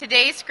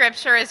Today's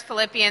scripture is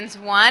Philippians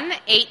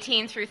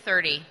 1:18 through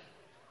 30.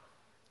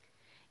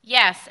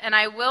 Yes, and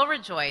I will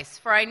rejoice,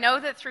 for I know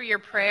that through your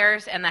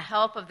prayers and the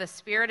help of the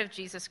Spirit of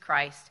Jesus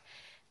Christ,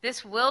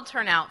 this will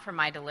turn out for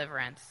my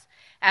deliverance,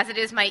 as it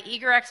is my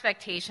eager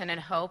expectation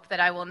and hope that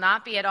I will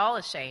not be at all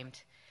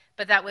ashamed,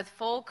 but that with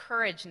full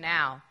courage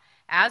now,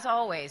 as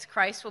always,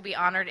 Christ will be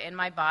honored in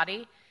my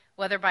body,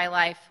 whether by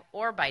life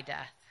or by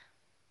death.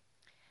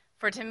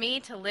 For to me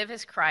to live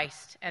is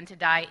Christ, and to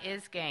die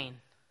is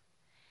gain.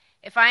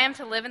 If I am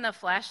to live in the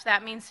flesh,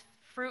 that means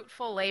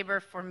fruitful labor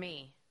for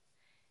me.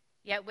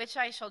 Yet which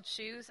I shall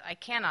choose, I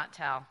cannot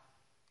tell.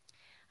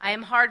 I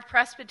am hard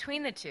pressed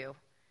between the two.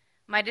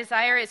 My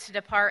desire is to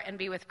depart and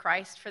be with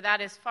Christ, for that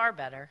is far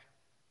better.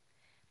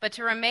 But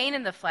to remain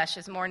in the flesh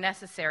is more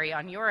necessary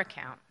on your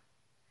account.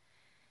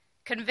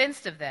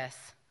 Convinced of this,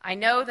 I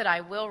know that I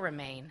will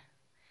remain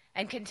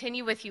and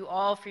continue with you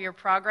all for your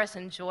progress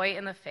and joy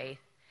in the faith,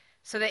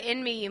 so that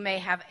in me you may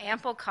have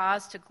ample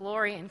cause to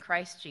glory in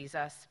Christ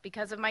Jesus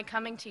because of my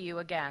coming to you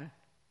again.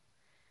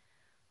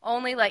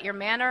 Only let your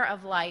manner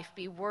of life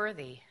be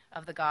worthy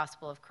of the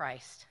gospel of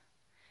Christ,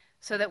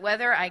 so that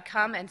whether I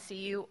come and see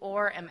you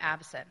or am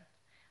absent,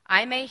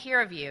 I may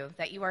hear of you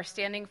that you are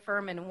standing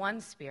firm in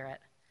one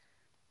spirit,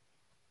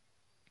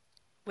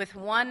 with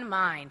one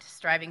mind,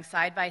 striving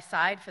side by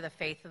side for the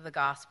faith of the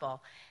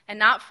gospel, and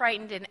not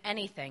frightened in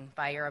anything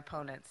by your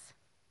opponents.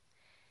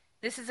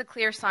 This is a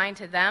clear sign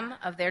to them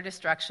of their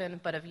destruction,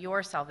 but of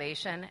your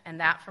salvation, and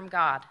that from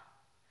God.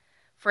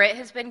 For it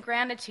has been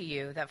granted to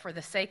you that for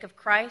the sake of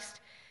Christ,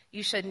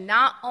 you should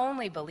not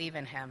only believe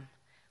in him,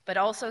 but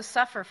also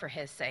suffer for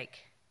his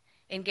sake,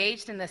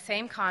 engaged in the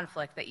same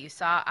conflict that you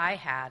saw I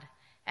had,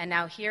 and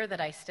now hear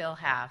that I still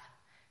have.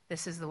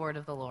 This is the word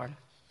of the Lord.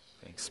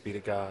 Thanks be to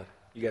God.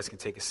 You guys can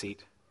take a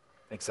seat.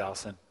 Thanks,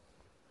 Allison.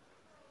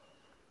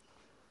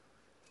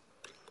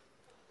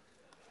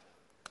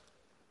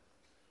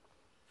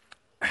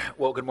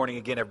 Well, good morning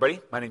again, everybody.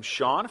 My name's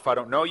Sean. If I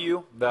don't know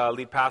you, the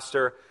lead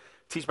pastor,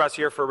 teach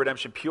pastor here for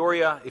Redemption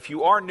Peoria. If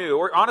you are new,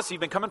 or honestly,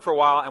 you've been coming for a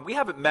while and we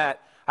haven't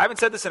met, I haven't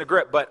said this in a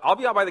grip, but I'll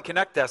be out by the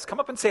Connect desk. Come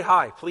up and say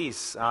hi,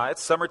 please.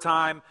 It's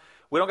summertime.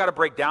 We don't got to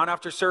break down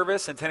after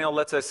service. Centennial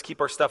lets us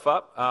keep our stuff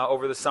up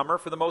over the summer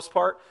for the most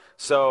part.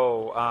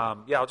 So,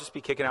 I'll just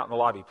be kicking out in the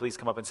lobby. Please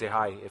come up and say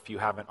hi if you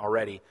haven't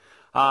already.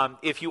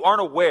 If you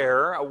aren't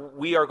aware,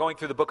 we are going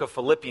through the book of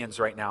Philippians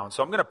right now. And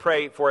so I'm going to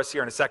pray for us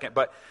here in a second,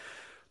 but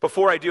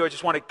before I do, I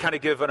just want to kind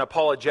of give an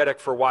apologetic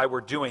for why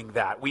we're doing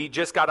that. We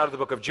just got out of the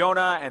book of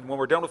Jonah, and when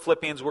we're done with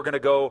Philippians, we're going to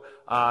go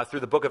through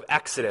the book of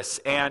Exodus.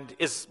 And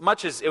as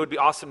much as it would be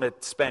awesome to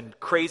spend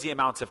crazy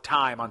amounts of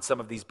time on some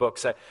of these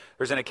books,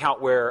 there's an account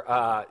where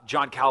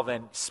John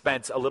Calvin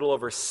spent a little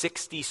over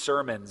 60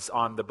 sermons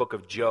on the book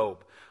of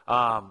Job,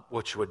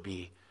 which would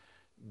be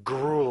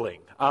grueling.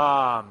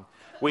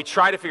 We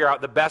try to figure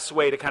out the best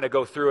way to kind of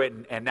go through it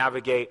and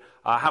navigate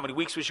how many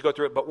weeks we should go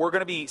through it. But we're going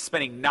to be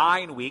spending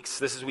 9 weeks,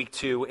 this is week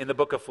 2, in the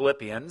book of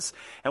Philippians.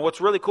 And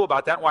what's really cool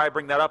about that, and why I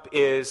bring that up,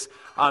 is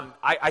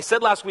I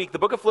said last week, the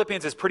book of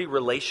Philippians is pretty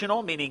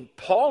relational, meaning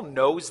Paul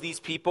knows these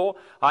people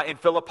in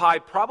Philippi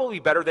probably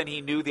better than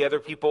he knew the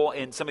other people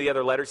in some of the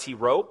other letters he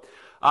wrote.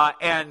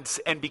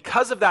 And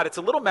because of that, it's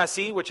a little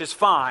messy, which is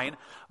fine,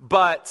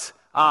 but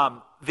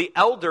the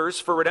elders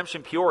for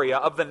Redemption Peoria,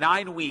 of the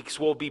 9 weeks,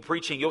 will be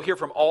preaching. You'll hear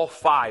from all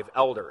 5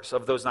 elders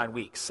of those 9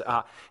 weeks.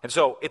 And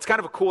so it's kind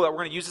of cool that we're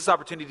going to use this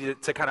opportunity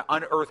to kind of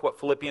unearth what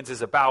Philippians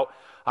is about,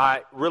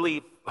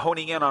 really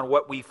honing in on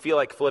what we feel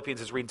like Philippians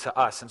is reading to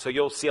us. And so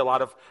you'll see a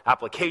lot of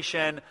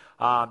application,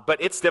 but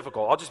it's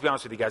difficult. I'll just be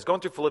honest with you guys.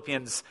 Going through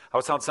Philippians, I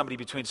was telling somebody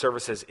between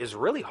services, is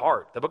really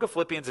hard. The book of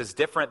Philippians is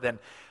different than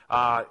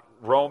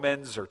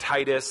Romans or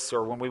Titus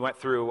or when we went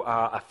through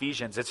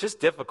Ephesians. It's just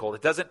difficult.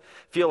 It doesn't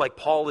feel like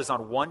Paul is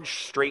on one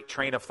straight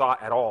train of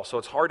thought at all. So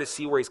it's hard to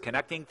see where he's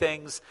connecting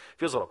things. It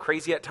feels a little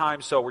crazy at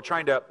times. So we're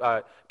trying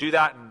to do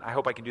that, and I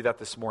hope I can do that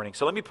this morning.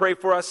 So let me pray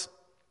for us,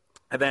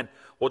 and then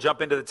we'll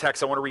jump into the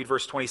text. I want to read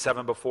verse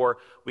 27 before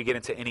we get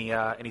into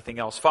anything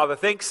else. Father,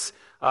 thanks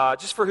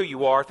just for who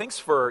you are. Thanks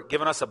for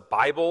giving us a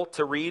Bible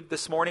to read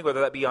this morning, whether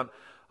that be on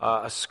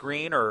a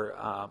screen or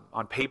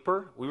on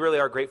paper. We really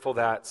are grateful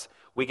that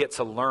we get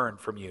to learn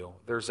from you.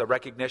 There's a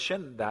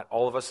recognition that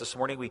all of us this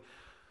morning, we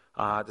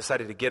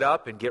decided to get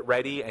up and get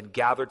ready and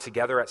gather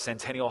together at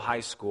Centennial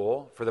High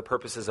School for the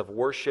purposes of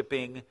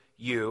worshiping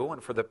you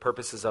and for the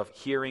purposes of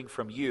hearing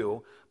from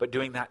you, but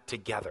doing that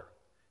together.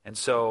 And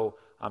so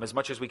as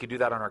much as we could do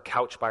that on our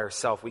couch by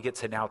ourselves, we get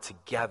to now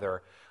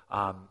together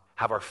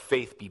have our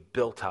faith be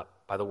built up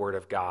by the Word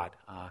of God.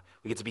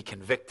 We get to be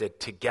convicted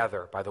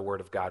together by the Word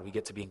of God. We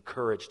get to be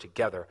encouraged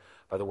together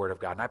by the Word of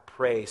God. And I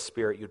pray,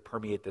 Spirit, you'd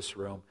permeate this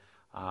room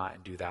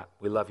and do that.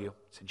 We love you.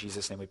 It's in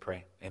Jesus' name we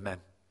pray. Amen.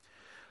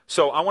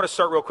 So I want to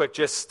start real quick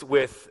just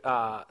with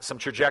some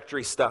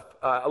trajectory stuff.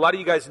 A lot of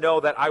you guys know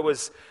that I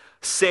was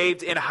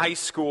saved in high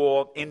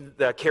school in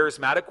the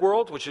charismatic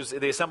world, which is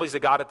the Assemblies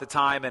of God at the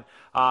time. And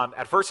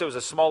at first it was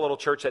a small little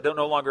church that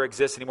no longer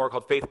exists anymore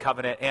called Faith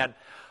Covenant. And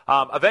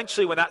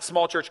eventually when that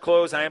small church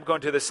closed, and I am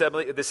going to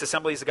this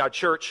Assemblies of God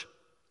church,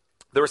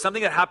 There was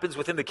something that happens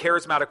within the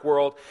charismatic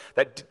world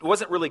that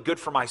wasn't really good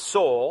for my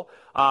soul.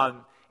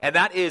 And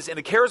that is, in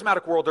the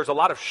charismatic world, there's a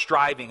lot of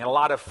striving and a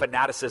lot of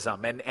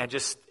fanaticism, and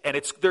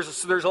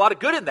there's a lot of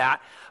good in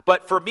that.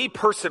 But for me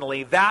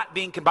personally, that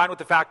being combined with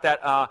the fact that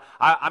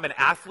I'm an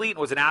athlete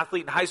and was an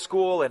athlete in high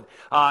school, and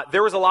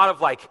there was a lot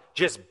of like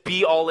just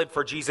be all in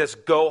for Jesus,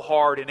 go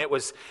hard, and that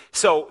was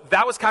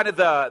kind of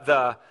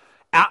the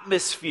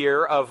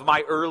atmosphere of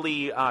my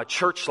early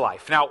church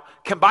life. Now,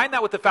 combine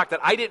that with the fact that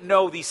I didn't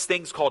know these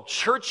things called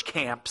church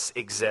camps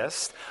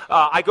exist.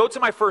 I go to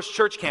my first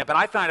church camp and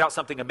I find out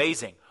something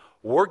amazing.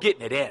 We're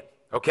getting it in,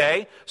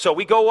 okay? So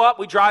we go up,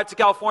 we drive to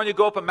California,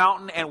 go up a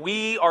mountain, and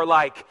we are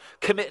like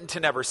committing to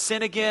never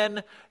sin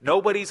again.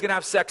 Nobody's going to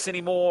have sex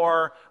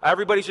anymore.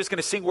 Everybody's just going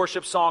to sing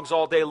worship songs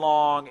all day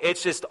long.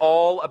 It's just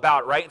all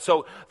about, right? And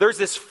so there's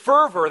this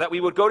fervor that we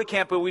would go to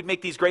camp and we'd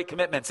make these great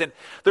commitments. And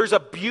there's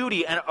a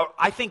beauty and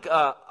I think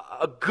a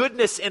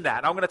goodness in that.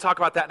 And I'm going to talk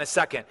about that in a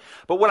second.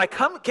 But what I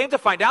came to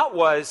find out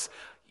was,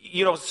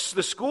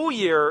 the school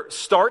year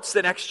starts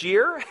the next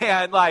year,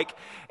 and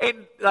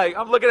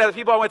I'm looking at the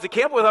people I went to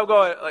camp with, I'm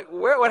going, like,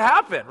 what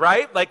happened,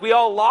 right? Like, we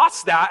all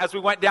lost that as we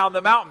went down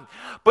the mountain.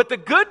 But the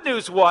good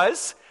news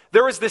was,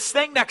 there was this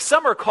thing next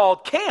summer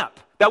called camp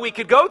that we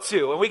could go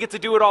to, and we get to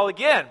do it all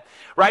again,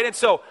 right? And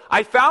so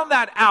I found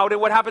that out,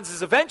 and what happens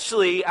is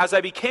eventually, as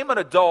I became an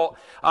adult,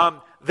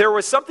 there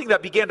was something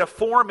that began to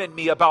form in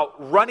me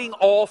about running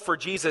all for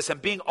Jesus and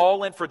being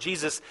all in for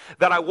Jesus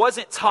that I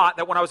wasn't taught,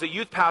 that when I was a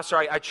youth pastor,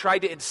 I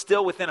tried to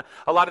instill within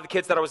a lot of the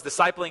kids that I was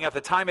discipling at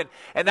the time.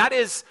 And that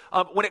is,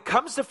 when it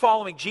comes to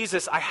following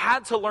Jesus, I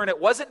had to learn it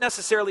wasn't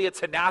necessarily a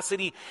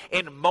tenacity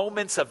in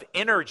moments of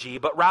energy,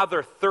 but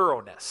rather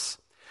thoroughness.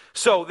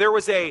 So there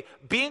was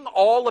being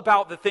all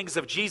about the things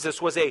of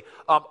Jesus was a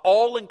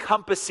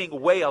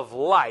all-encompassing way of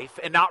life,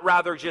 and not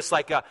rather just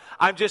like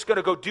I'm just going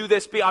to go do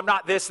this, I'm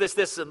not this,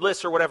 and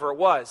this, or whatever it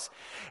was.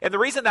 And the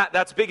reason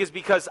that's big is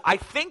because I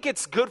think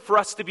it's good for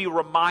us to be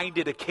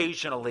reminded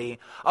occasionally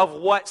of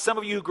what some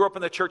of you who grew up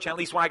in the church, and at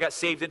least when I got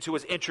saved into,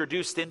 was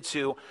introduced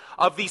into,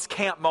 of these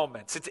camp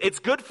moments. It's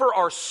good for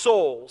our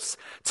souls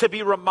to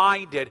be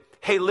reminded,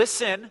 hey,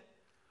 listen,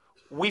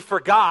 we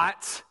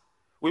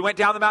went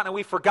down the mountain and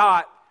we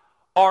forgot.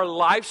 Our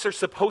lives are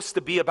supposed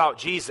to be about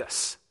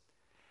Jesus.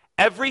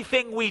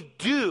 Everything we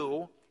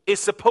do is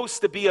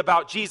supposed to be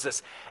about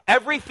Jesus.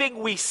 Everything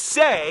we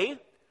say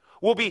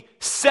will be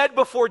said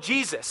before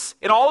Jesus.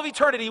 In all of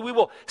eternity, we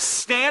will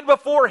stand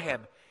before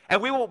him,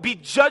 and we will be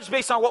judged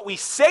based on what we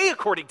say,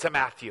 according to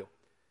Matthew.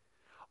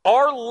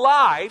 Our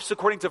lives,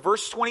 according to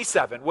verse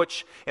 27,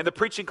 which in the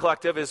preaching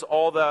collective is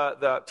all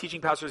the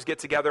teaching pastors get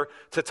together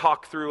to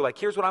talk through, like,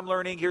 here's what I'm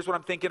learning, here's what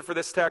I'm thinking for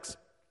this text.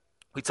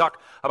 We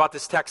talked about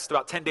this text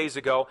about 10 days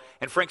ago,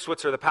 and Frank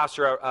Switzer, the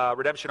pastor at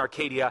Redemption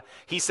Arcadia,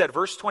 he said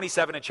verse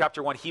 27 in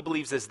chapter 1, he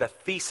believes is the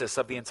thesis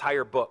of the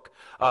entire book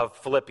of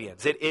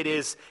Philippians. It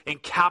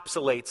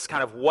encapsulates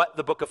kind of what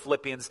the book of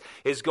Philippians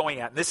is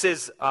going at. And this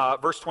is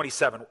verse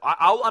 27.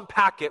 I'll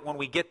unpack it when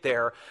we get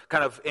there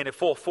kind of in a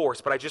full force,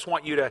 but I just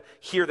want you to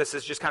hear this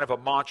as just kind of a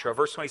mantra.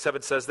 Verse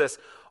 27 says this,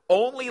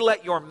 only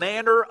let your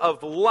manner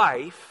of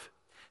life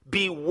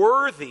be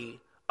worthy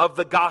of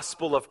the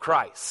gospel of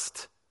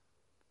Christ.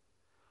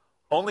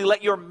 Only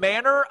let your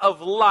manner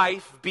of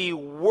life be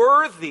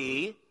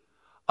worthy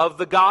of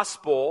the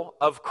gospel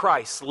of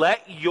Christ.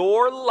 Let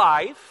your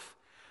life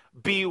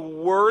be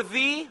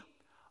worthy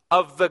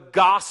of the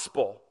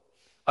gospel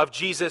of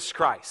Jesus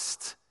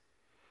Christ.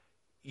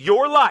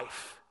 Your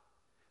life,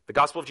 the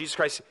gospel of Jesus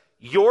Christ,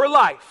 your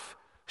life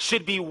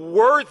should be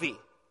worthy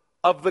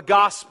of the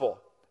gospel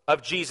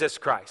of Jesus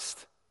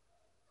Christ.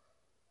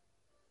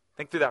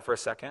 Think through that for a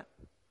second.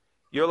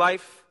 Your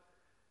life,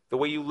 the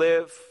way you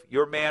live,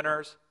 your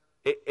manners,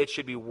 it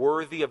should be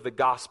worthy of the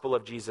gospel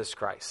of Jesus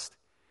Christ.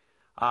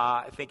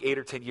 I think 8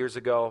 or 10 years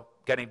ago,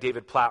 a guy named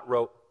David Platt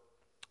wrote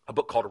a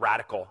book called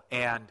Radical,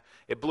 and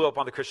it blew up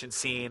on the Christian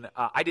scene.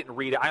 I didn't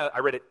read it. I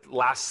read it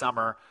last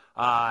summer,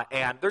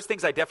 and there's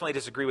things I definitely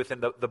disagree with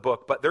in the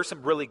book, but there's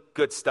some really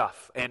good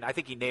stuff, and I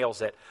think he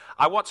nails it.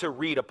 I want to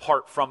read a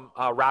part from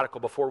Radical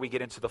before we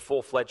get into the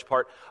full-fledged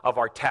part of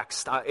our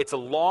text. It's a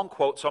long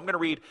quote, so I'm going to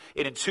read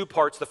it in two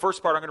parts. The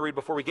first part I'm going to read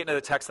before we get into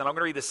the text, and I'm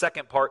going to read the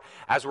second part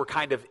as we're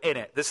kind of in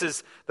it. This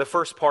is the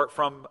first part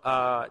from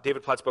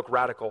David Platt's book,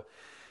 Radical.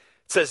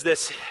 It says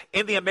this,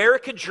 in the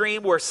American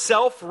dream where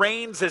self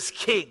reigns as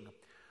king,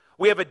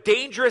 we have a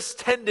dangerous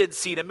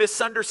tendency to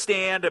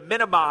misunderstand, to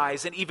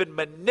minimize, and even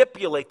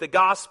manipulate the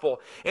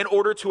gospel in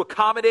order to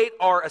accommodate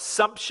our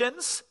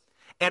assumptions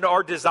and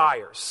our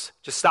desires.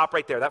 Just stop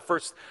right there, that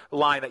first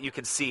line that you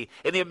can see.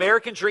 In the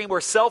American dream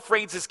where self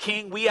reigns as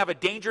king, we have a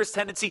dangerous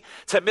tendency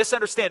to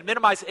misunderstand,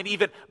 minimize, and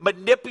even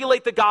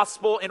manipulate the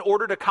gospel in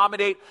order to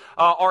accommodate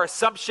our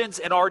assumptions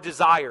and our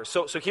desires.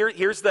 So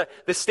here's the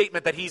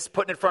statement that he's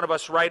putting in front of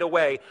us right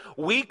away.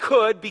 We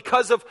could,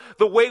 because of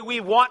the way we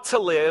want to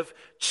live,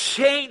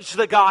 change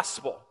the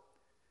gospel.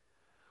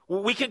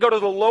 We can go to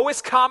the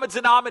lowest common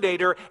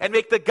denominator and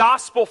make the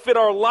gospel fit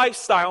our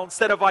lifestyle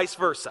instead of vice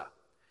versa.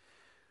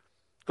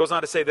 Goes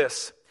on to say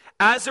this,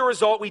 As a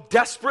result, we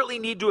desperately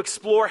need to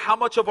explore how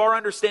much of our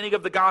understanding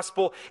of the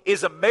gospel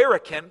is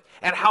American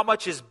and how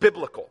much is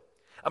biblical.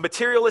 A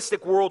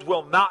materialistic world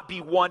will not be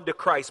won to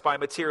Christ by a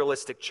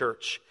materialistic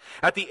church.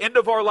 At the end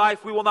of our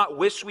life, we will not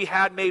wish we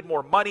had made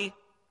more money,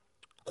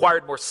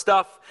 acquired more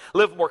stuff,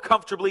 lived more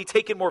comfortably,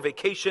 taken more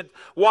vacation,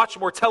 watched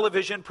more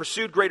television,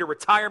 pursued greater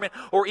retirement,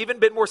 or even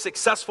been more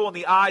successful in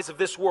the eyes of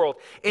this world.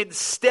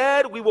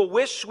 Instead, we will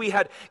wish we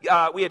had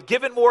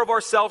given more of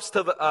ourselves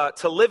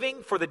to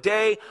living for the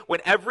day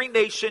when every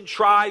nation,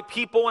 tribe,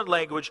 people, and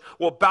language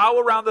will bow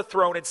around the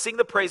throne and sing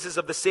the praises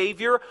of the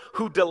Savior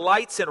who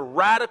delights in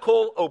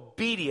radical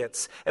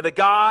obedience and the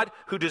God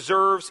who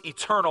deserves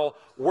eternal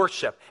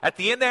worship. At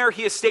the end there,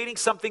 he is stating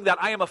something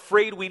that I am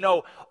afraid we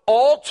know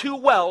all too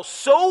well,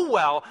 so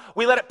well,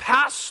 we let it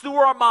pass through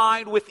our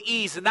mind with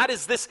ease. And that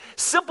is this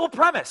simple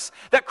premise,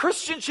 that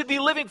Christians should be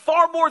living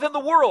far more than the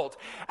world.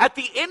 At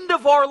the end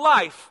of our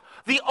life,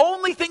 the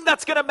only thing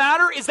that's going to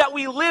matter is that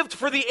we lived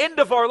for the end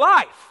of our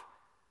life.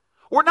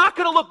 We're not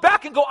going to look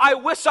back and go, I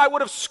wish I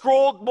would have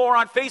scrolled more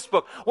on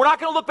Facebook. We're not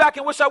going to look back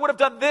and wish I would have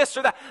done this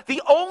or that.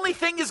 The only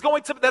thing that's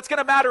going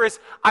to matter is,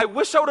 I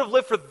wish I would have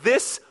lived for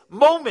this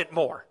moment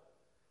more.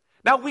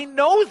 Now, we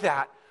know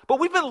that, but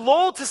we've been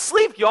lulled to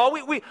sleep, y'all.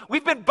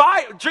 We've been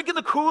drinking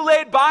the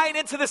Kool-Aid, buying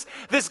into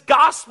this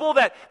gospel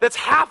that's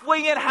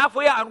halfway in,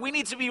 halfway out. And we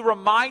need to be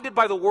reminded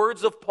by the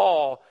words of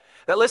Paul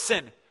that,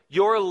 listen,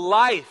 your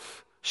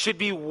life should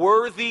be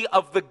worthy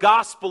of the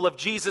gospel of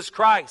Jesus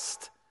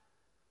Christ.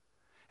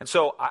 And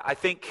so I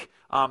think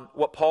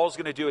what Paul's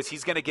going to do is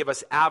he's going to give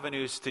us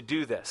avenues to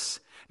do this.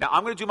 Now,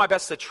 I'm going to do my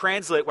best to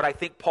translate what I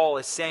think Paul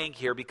is saying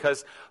here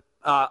because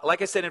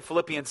like I said in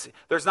Philippians,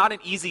 there's not an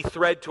easy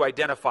thread to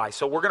identify.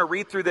 So we're going to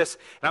read through this,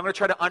 and I'm going to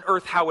try to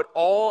unearth how it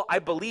all, I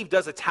believe,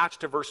 does attach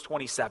to verse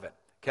 27.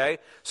 Okay?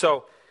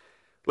 So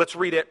let's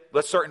read it.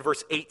 Let's start in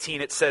verse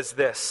 18. It says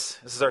this.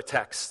 This is our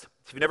text.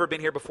 If you've never been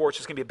here before, it's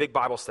just going to be a big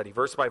Bible study,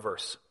 verse by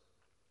verse.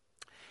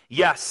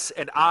 Yes,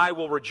 and I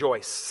will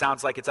rejoice.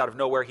 Sounds like it's out of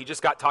nowhere. He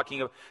just got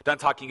done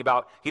talking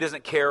about he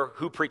doesn't care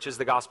who preaches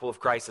the gospel of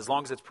Christ. As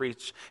long as it's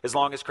preached, as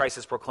long as Christ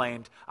is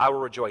proclaimed, I will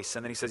rejoice.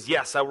 And then he says,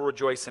 yes, I will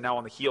rejoice. And now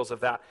on the heels of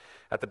that,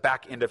 at the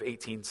back end of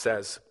 18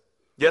 says,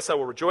 yes, I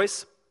will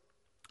rejoice.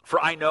 For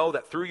I know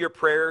that through your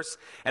prayers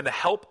and the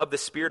help of the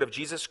Spirit of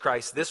Jesus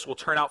Christ, this will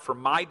turn out for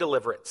my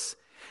deliverance.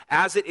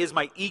 As it is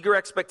my eager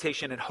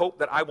expectation and hope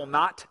that I will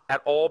not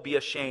at all be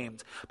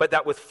ashamed, but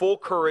that with full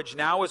courage,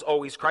 now as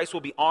always, Christ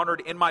will be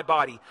honored in my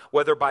body,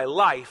 whether by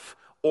life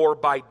or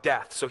by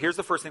death. So here's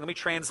the first thing. Let me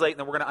translate, and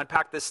then we're going to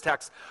unpack this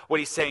text, what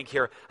he's saying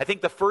here. I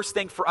think the first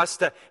thing for us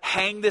to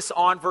hang this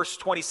on verse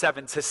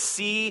 27, to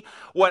see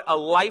what a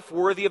life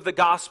worthy of the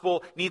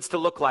gospel needs to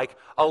look like.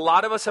 A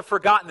lot of us have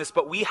forgotten this,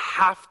 but we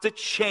have to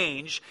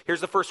change,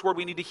 here's the first word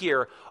we need to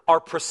hear, our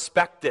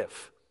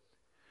perspective.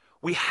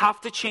 We have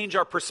to change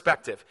our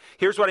perspective.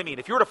 Here's what I mean.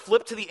 If you were to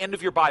flip to the end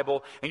of your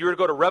Bible and you were to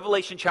go to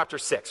Revelation chapter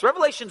 6,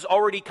 Revelation's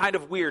already kind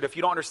of weird if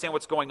you don't understand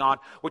what's going on,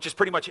 which is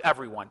pretty much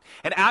everyone.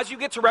 And as you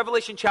get to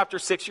Revelation chapter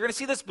 6, you're going to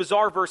see this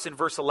bizarre verse in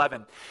verse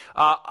 11.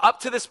 Up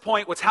to this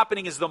point, what's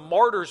happening is the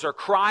martyrs are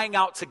crying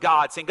out to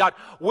God, saying, God,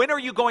 when are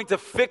you going to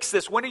fix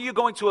this? When are you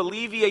going to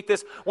alleviate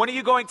this? When are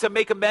you going to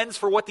make amends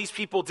for what these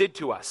people did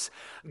to us?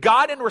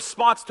 God, in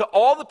response to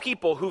all the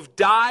people who've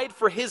died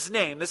for his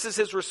name, this is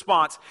his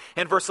response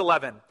in verse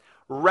 11.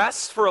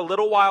 Rest for a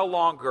little while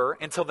longer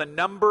until the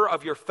number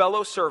of your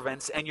fellow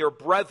servants and your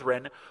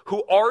brethren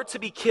who are to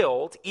be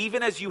killed,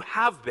 even as you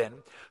have been,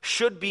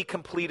 should be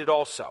completed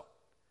also.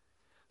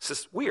 This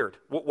is weird.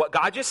 What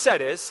God just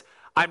said is,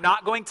 I'm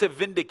not going to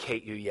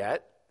vindicate you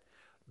yet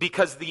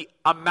because the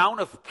amount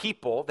of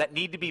people that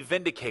need to be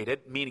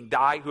vindicated, meaning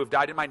who have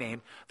died in my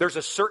name, there's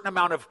a certain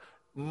amount of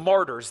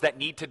martyrs that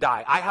need to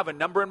die. I have a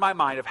number in my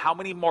mind of how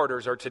many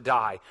martyrs are to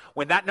die.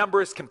 When that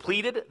number is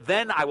completed,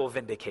 then I will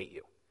vindicate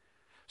you.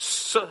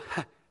 So,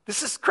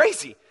 this is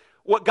crazy.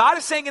 What God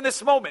is saying in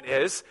this moment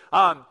is,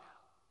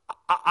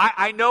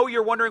 I know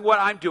you're wondering what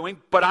I'm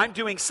doing, but I'm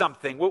doing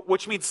something,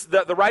 which means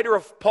the writer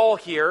of Paul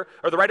here,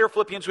 or the writer of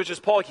Philippians, which is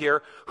Paul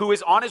here, who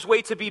is on his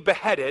way to be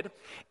beheaded,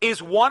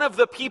 is one of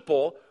the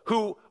people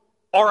who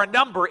are a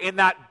number in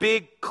that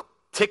big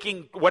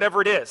ticking,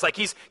 whatever it is. Like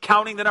he's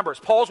counting the numbers.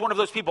 Paul's one of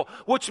those people,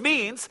 which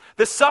means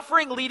the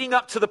suffering leading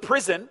up to the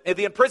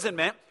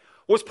imprisonment,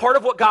 was part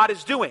of what God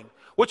is doing.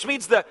 Which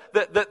means the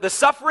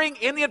suffering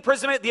in the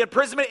imprisonment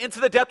into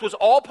the death was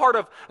all part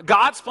of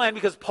God's plan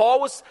because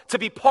Paul was to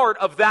be part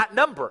of that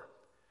number.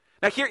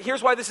 Now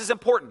here's why this is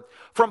important.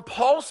 From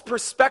Paul's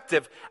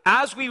perspective,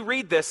 as we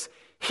read this,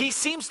 he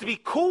seems to be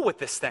cool with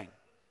this thing.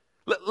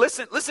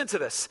 Listen to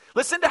this.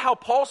 Listen to how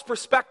Paul's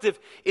perspective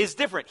is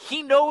different.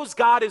 He knows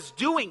God is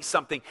doing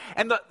something.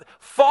 And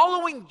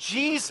following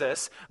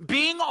Jesus,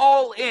 being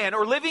all in,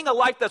 or living a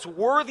life that's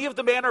worthy of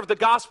the manner of the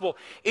gospel,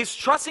 is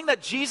trusting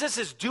that Jesus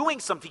is doing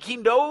something. He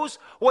knows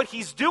what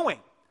he's doing.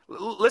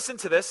 Listen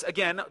to this.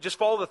 Again, just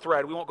follow the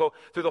thread. We won't go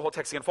through the whole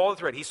text again. Follow the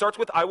thread. He starts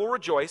with, I will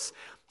rejoice.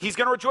 He's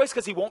going to rejoice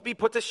because he won't be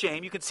put to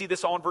shame. You can see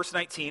this all in verse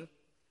 19.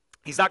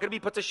 He's not going to be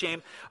put to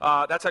shame.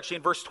 That's actually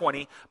in verse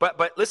 20.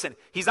 But listen,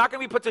 he's not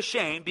going to be put to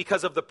shame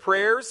because of the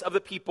prayers of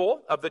the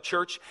people, of the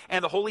church,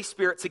 and the Holy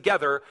Spirit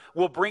together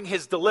will bring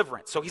his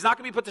deliverance. So he's not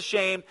going to be put to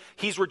shame.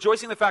 He's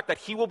rejoicing in the fact that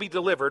he will be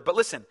delivered. But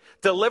listen,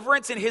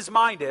 deliverance in his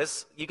mind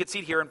is, you can see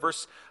it here in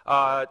verse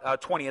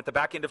 20, at the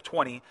back end of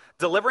 20.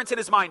 Deliverance in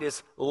his mind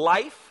is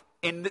life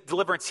in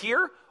deliverance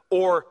here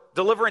or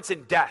deliverance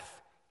in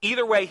death.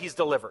 Either way, he's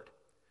delivered.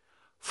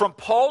 From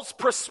Paul's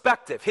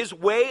perspective, his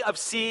way of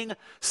seeing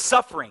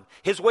suffering,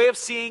 his way of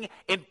seeing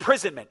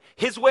imprisonment,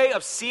 his way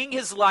of seeing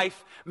his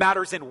life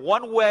matters in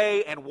one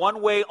way and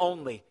one way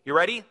only. You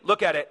ready?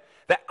 Look at it.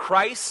 That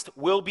Christ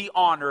will be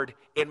honored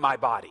in my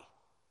body.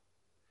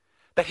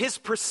 That his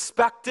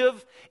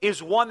perspective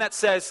is one that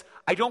says,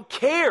 I don't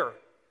care.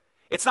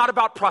 It's not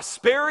about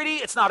prosperity.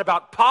 It's not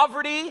about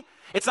poverty.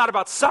 It's not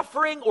about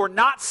suffering or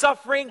not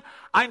suffering.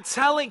 I'm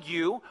telling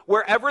you,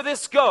 wherever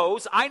this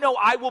goes, I know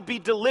I will be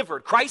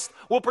delivered. Christ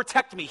will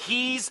protect me.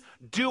 He's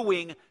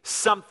doing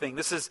something.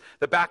 This is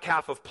the back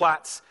half of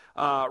Platt's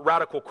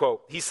radical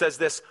quote. He says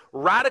this: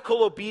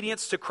 radical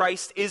obedience to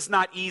Christ is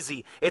not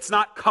easy. It's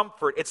not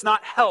comfort. It's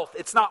not health.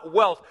 It's not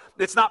wealth.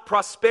 It's not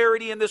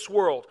prosperity in this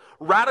world.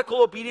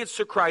 Radical obedience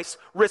to Christ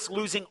risks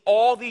losing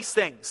all these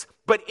things.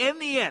 But in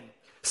the end,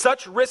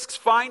 such risks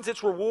finds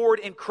its reward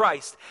in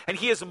Christ, and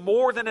he is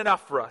more than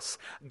enough for us.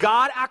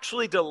 God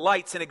actually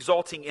delights in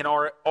exalting in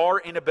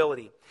our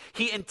inability.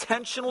 He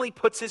intentionally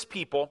puts his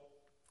people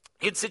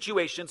in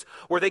situations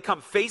where they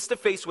come face to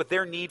face with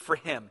their need for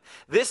him.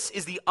 This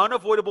is the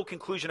unavoidable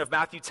conclusion of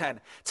Matthew 10.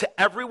 For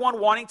everyone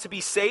who wanting to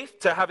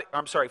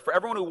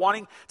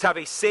have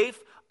a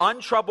safe,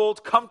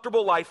 untroubled,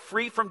 comfortable life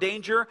free from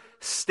danger,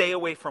 stay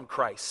away from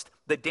Christ.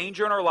 The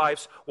danger in our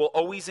lives will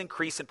always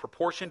increase in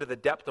proportion to the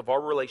depth of our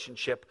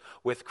relationship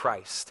with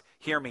Christ.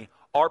 Hear me,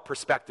 our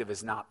perspective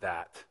is not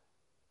that.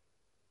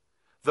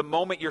 The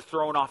moment you're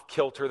thrown off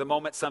kilter, the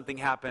moment something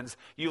happens,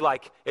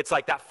 it's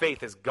like that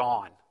faith is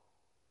gone.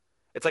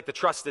 It's like the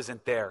trust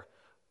isn't there.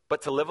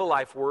 But to live a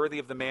life worthy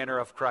of the manner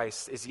of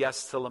Christ is,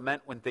 yes, to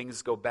lament when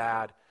things go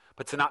bad,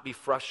 but to not be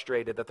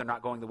frustrated that they're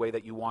not going the way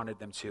that you wanted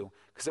them to,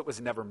 because it was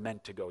never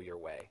meant to go your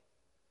way.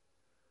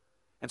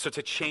 And so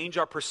to change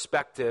our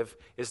perspective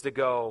is to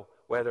go,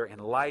 whether in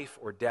life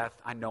or death,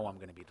 I know I'm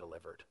going to be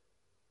delivered.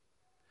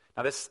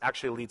 Now this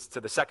actually leads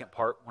to the second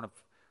part, one of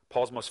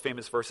Paul's most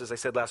famous verses. I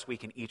said last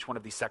week in each one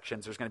of these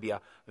sections, there's going to be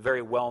a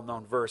very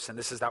well-known verse, and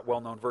this is that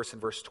well-known verse in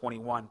verse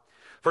 21.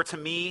 For to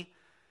me,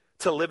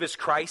 to live is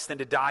Christ and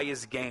to die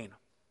is gain.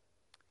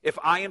 If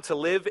I am to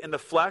live in the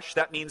flesh,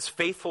 that means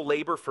faithful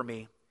labor for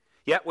me.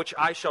 Yet which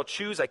I shall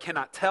choose, I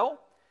cannot tell.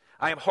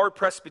 I am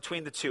hard-pressed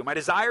between the two. My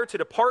desire to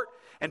depart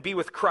and be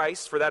with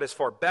Christ, for that is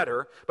far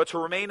better, but to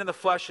remain in the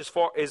flesh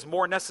is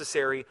more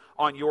necessary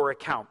on your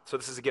account. So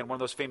this is, again, one of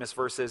those famous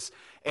verses.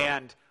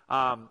 And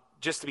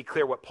just to be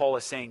clear what Paul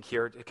is saying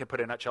here, I can put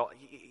it in a nutshell.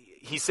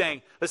 He's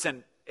saying,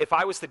 listen, if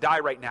I was to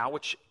die right now,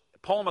 which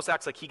Paul almost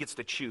acts like he gets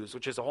to choose,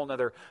 which is a whole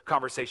other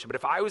conversation. But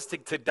if I was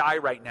to die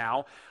right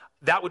now,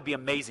 that would be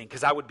amazing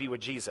because I would be with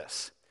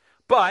Jesus.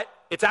 But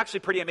it's actually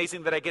pretty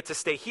amazing that I get to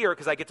stay here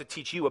because I get to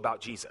teach you about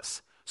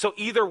Jesus. So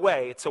either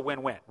way, it's a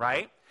win-win,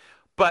 right?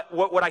 But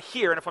what I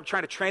hear, and if I'm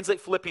trying to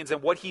translate Philippians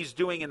and what he's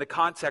doing in the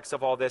context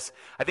of all this,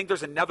 I think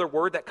there's another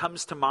word that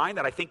comes to mind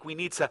that I think we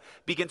need to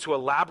begin to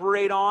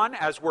elaborate on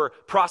as we're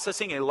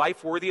processing a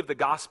life worthy of the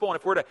gospel.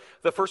 And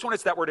the first one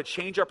is that we're to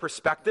change our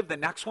perspective. The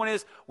next one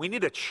is we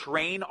need to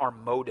train our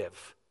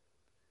motive.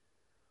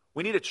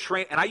 We need to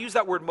train, and I use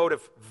that word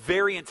motive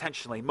very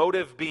intentionally.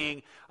 Motive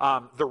being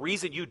the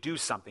reason you do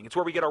something. It's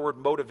where we get our word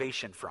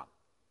motivation from.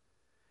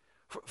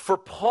 For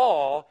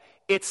Paul,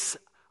 it's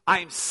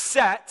I'm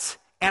set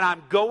and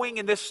I'm going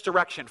in this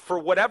direction. For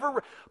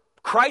whatever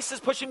Christ is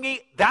pushing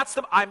me,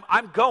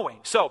 I'm going.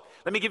 So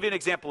let me give you an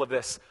example of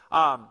this.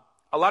 A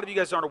lot of you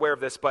guys aren't aware of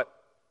this, but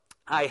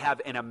I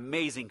have an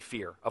amazing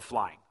fear of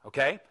flying,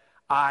 okay?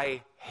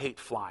 I hate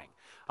flying.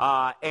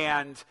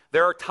 And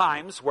there are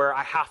times where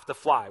I have to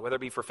fly, whether it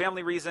be for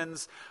family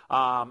reasons.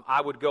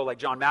 I would go like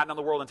John Madden on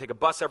the world and take a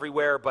bus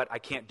everywhere, but I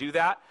can't do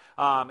that.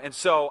 And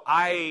so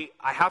I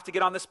have to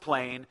get on this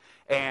plane,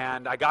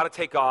 and I got to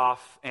take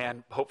off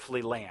and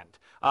hopefully land.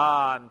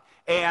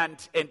 And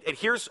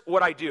here's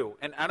what I do.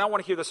 And I don't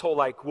want to hear this whole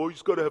well, you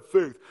just got to have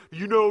faith.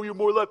 You know you're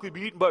more likely to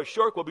be eaten by a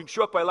shark while being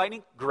struck by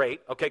lightning.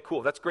 Great. Okay,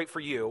 cool. That's great for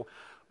you.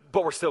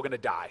 But we're still going to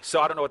die.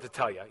 So I don't know what to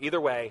tell you. Either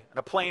way, in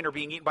a plane or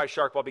being eaten by a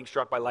shark while being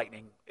struck by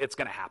lightning, it's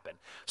going to happen.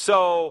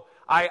 So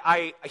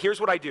here's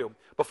what I do.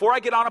 Before I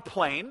get on a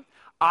plane,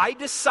 I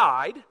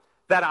decide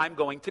that I'm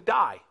going to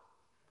die.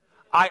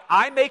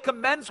 I make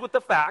amends with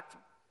the fact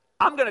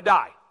I'm going to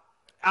die.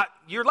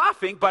 You're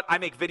laughing, but I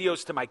make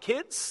videos to my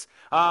kids.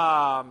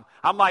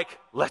 I'm like,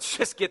 let's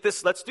just get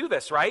this, let's do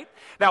this, right?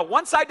 Now,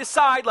 once I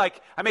decide,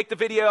 I make the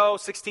video,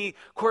 16,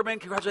 Corbin,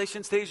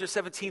 congratulations, today's your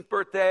 17th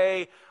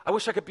birthday. I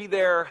wish I could be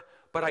there,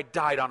 but I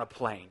died on a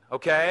plane,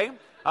 okay?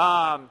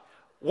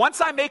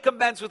 Once I make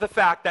amends with the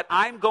fact that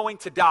I'm going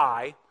to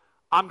die,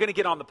 I'm going to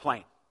get on the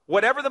plane.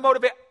 Whatever the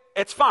motivation,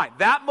 it's fine.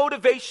 That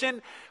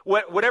motivation,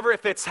 whatever,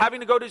 if it's having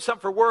to go do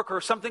something for work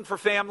or something for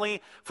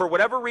family, for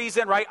whatever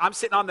reason, right? I'm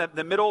sitting on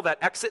the middle, that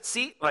exit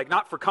seat, like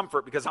not for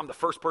comfort because I'm the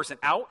first person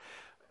out.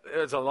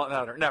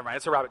 Never mind,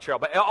 it's a rabbit trail.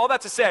 But all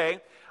that to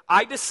say,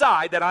 I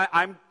decide that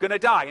I'm going to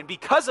die. And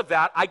because of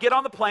that, I get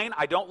on the plane.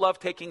 I don't love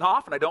taking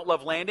off and I don't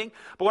love landing.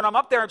 But when I'm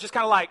up there, I'm just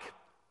kind of like,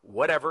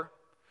 whatever.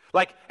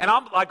 Like, and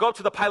I go up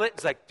to the pilot.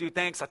 He's like, dude,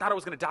 thanks. I thought I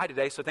was going to die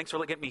today, so thanks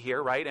for getting me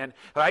here, right? And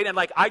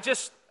like, I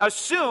just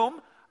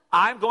assume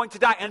I'm going to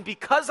die. And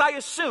because I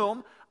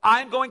assume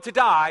I'm going to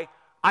die,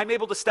 I'm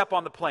able to step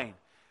on the plane.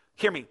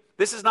 Hear me.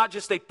 This is not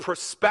just a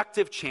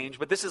perspective change,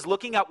 but this is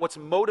looking at what's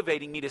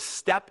motivating me to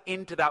step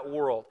into that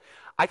world.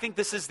 I think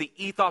this is the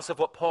ethos of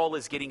what Paul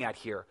is getting at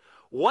here.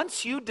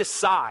 Once you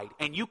decide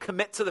and you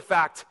commit to the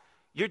fact,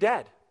 you're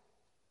dead.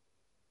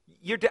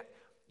 You're dead.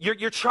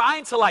 You're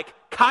trying to like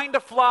kind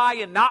of fly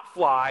and not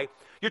fly.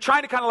 You're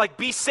trying to kind of like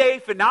be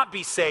safe and not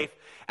be safe.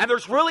 And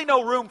there's really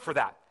no room for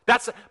that.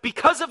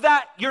 Because of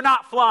that, you're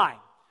not flying.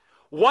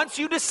 Once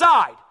you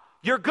decide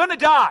you're going to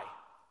die,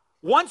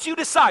 once you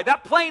decide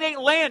that plane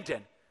ain't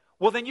landing,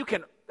 well, then you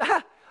can,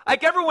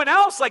 like everyone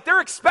else, like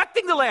they're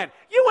expecting to land.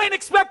 You ain't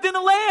expecting to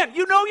land.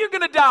 You know you're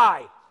going to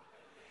die.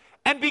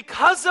 And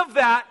because of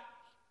that,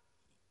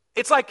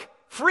 it's like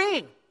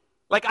freeing.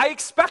 Like I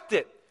expect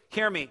it.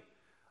 Hear me.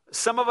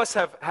 Some of us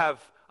have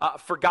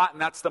forgotten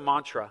that's the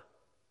mantra.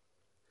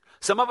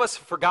 Some of us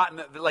have forgotten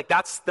that, like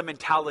that's the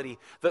mentality.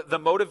 The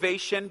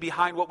motivation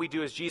behind what we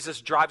do as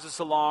Jesus drives us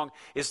along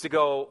is to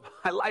go,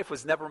 my life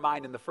was never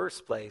mine in the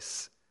first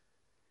place.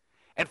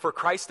 And for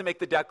Christ to make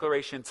the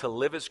declaration to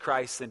live as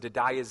Christ and to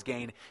die as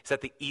gain is at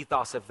the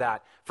ethos of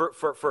that.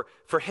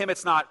 For him,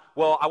 it's not,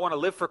 well, I want to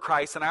live for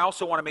Christ, and I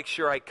also want to make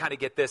sure I kind of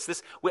get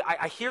this.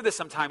 I hear this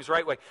sometimes,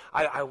 right? Like,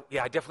 I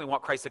definitely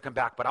want Christ to come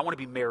back, but I want to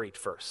be married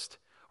first.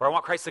 Or I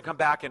want Christ to come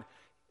back and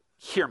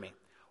hear me.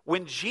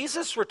 When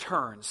Jesus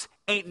returns,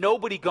 ain't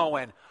nobody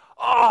going,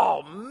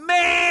 oh,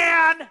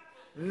 man.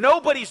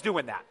 Nobody's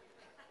doing that.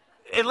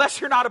 Unless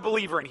you're not a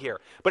believer in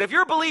here. But if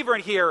you're a believer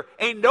in here,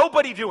 ain't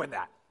nobody doing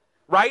that,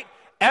 right?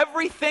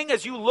 Everything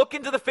as you look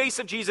into the face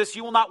of Jesus,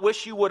 you will not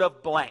wish you would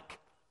have blank.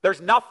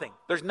 There's nothing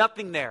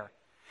there.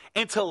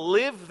 And to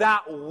live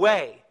that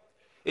way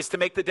is to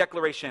make the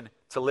declaration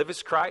to live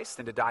as Christ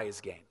and to die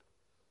as gain.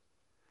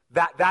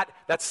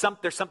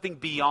 There's something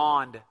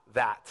beyond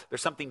that.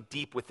 There's something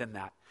deep within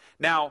that.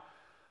 Now,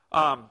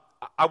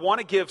 I want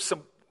to give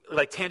some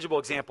like tangible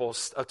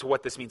examples to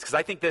what this means, because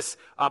I think this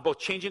both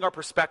changing our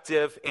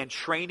perspective and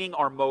training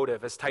our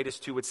motive, as Titus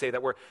 2 would say,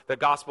 that we're the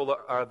gospel,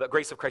 the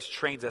grace of Christ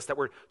trains us, that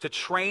we're to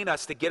train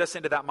us to get us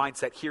into that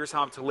mindset. Here's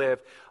how I'm to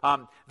live.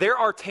 There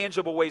are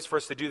tangible ways for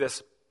us to do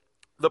this.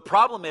 The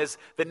problem is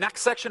the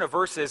next section of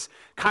verses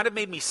kind of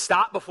made me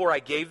stop before I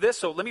gave this.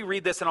 So let me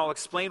read this and I'll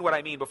explain what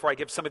I mean before I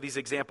give some of these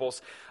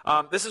examples.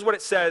 This is what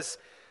it says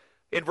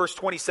in verse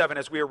 27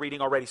 as we are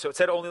reading already. So it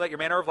said, only let your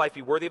manner of life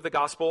be worthy of the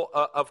gospel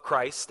of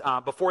Christ.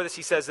 Before this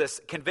he says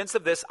this, convinced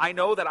of this, I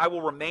know that I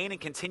will remain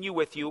and continue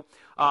with you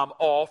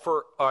all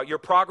for your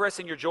progress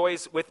and your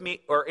joys with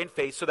me or in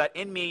faith, so that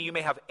in me you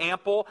may have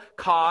ample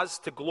cause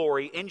to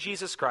glory in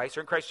Jesus Christ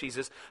or in Christ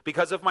Jesus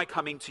because of my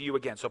coming to you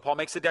again. So Paul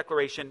makes a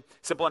declaration,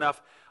 simple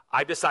enough.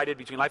 I've decided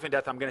between life and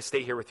death, I'm going to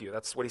stay here with you.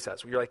 That's what he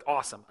says. You're like,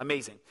 awesome,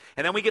 amazing.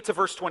 And then we get to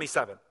verse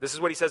 27. This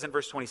is what he says in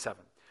verse 27.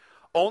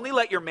 Only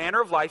let your manner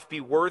of life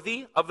be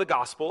worthy of the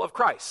gospel of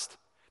Christ.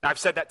 Now, I've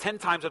said that 10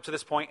 times up to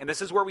this point, and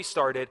this is where we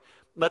started.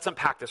 Let's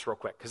unpack this real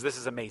quick, because this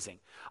is amazing.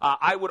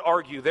 I would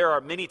argue there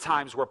are many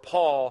times where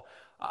Paul,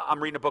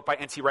 I'm reading a book by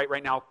N.T. Wright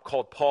right now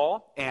called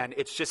Paul, and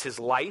it's just his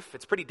life.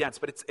 It's pretty dense,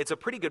 but it's a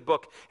pretty good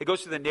book. It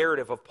goes through the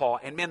narrative of Paul.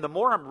 And man, the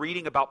more I'm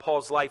reading about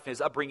Paul's life,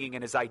 his upbringing,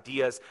 and his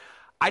ideas,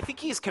 I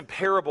think he's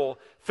comparable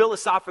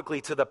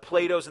philosophically to the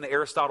Platos and the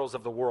Aristotles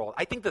of the world.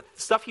 I think the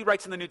stuff he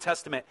writes in the New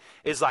Testament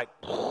is like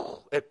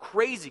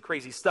crazy,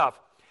 crazy stuff.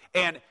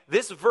 And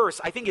this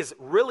verse, I think, is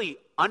really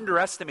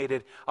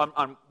underestimated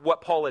on what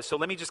Paul is. So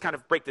let me just kind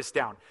of break this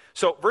down.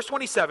 So verse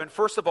 27,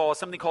 first of all, is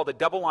something called a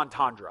double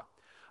entendre.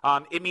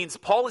 It means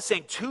Paul is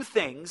saying two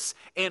things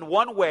in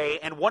one way,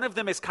 and one of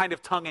them is kind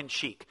of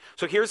tongue-in-cheek.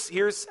 So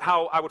here's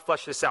how I would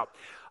flesh this out.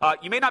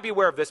 You may not be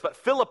aware of this, but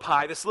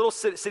Philippi, this little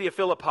city of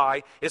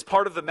Philippi, is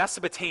part of the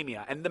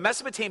Mesopotamia. And the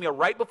Mesopotamia,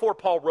 right before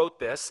Paul wrote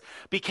this,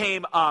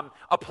 became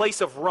a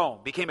place of Rome,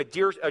 became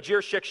a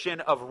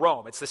jurisdiction of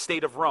Rome. It's the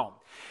state of Rome.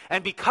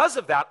 And because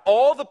of that,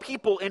 all the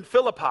people in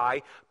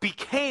Philippi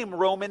became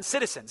Roman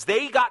citizens.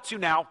 They got to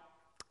now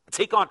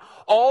take on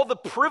all the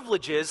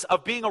privileges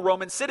of being a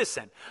Roman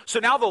citizen. So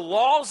now the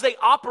laws they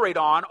operate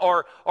on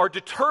are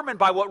determined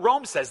by what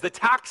Rome says. The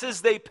taxes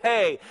they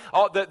pay,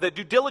 the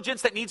due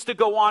diligence that needs to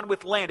go on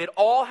with land, it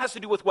all has to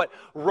do with what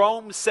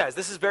Rome says.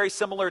 This is very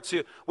similar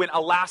to when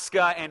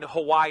Alaska and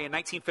Hawaii in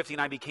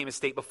 1959 became a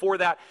state. Before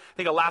that, I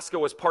think Alaska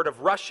was part of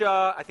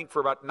Russia. I think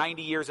for about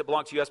 90 years it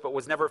belonged to the U.S., but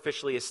was never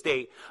officially a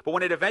state. But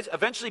when it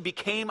eventually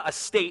became a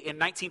state in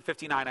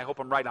 1959, I hope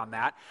I'm right on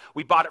that,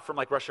 we bought it from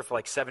like Russia for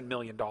like $7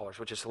 million,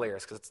 which is hilarious.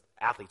 hilarious because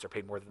athletes are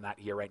paid more than that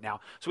here right now.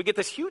 So we get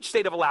this huge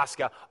state of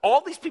Alaska.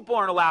 All these people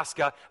are in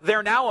Alaska.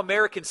 They're now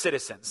American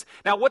citizens.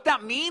 Now what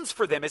that means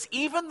for them is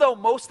even though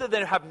most of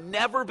them have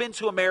never been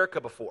to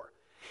America before,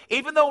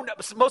 even though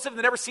most of them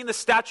have never seen the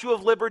Statue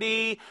of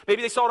Liberty,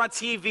 maybe they saw it on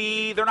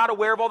TV, they're not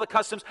aware of all the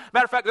customs.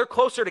 Matter of fact, they're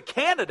closer to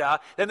Canada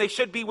than they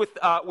should be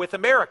with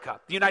America,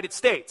 the United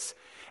States.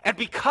 And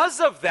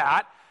because of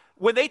that,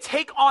 when they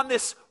take on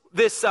this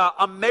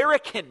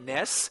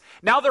Americanness,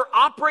 now they're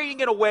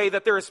operating in a way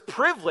that there is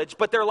privilege,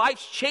 but their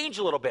lives change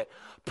a little bit.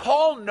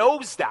 Paul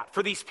knows that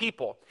for these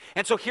people.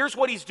 And so here's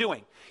what he's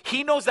doing.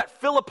 He knows that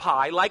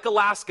Philippi, like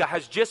Alaska,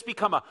 has just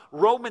become a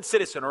Roman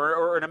citizen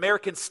or an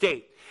American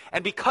state.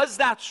 And because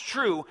that's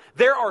true,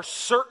 there are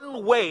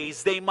certain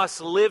ways they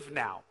must live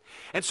now.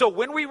 And so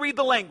when we read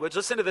the language,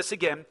 listen to this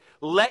again,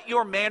 let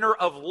your manner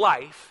of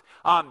life,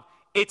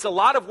 it's a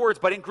lot of words,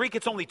 but in Greek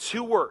it's only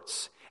 2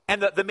 words.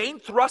 And the main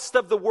thrust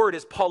of the word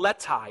is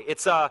polletai.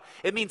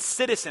 It means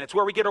citizen. It's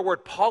where we get our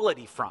word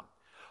polity from.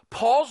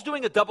 Paul's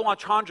doing a double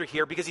entendre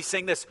here because he's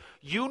saying this.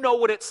 You know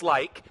what it's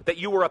like that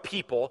you were a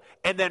people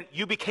and then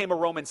you became a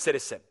Roman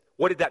citizen.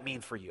 What did that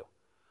mean for you?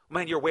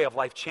 Man, your way of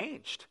life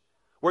changed.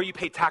 Where you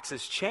pay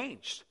taxes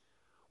changed.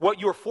 What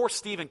you were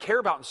forced to even care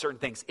about in certain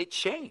things, it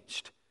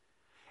changed.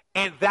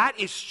 And that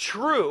is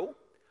true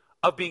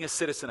of being a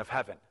citizen of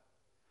heaven.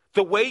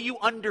 The way you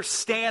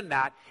understand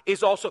that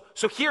is also,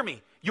 so hear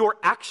me, your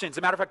actions, as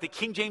a matter of fact, the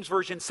King James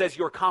Version says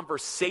your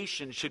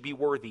conversation should be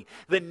worthy.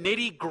 The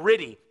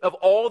nitty-gritty of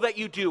all that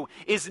you do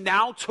is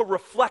now to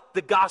reflect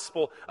the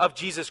gospel of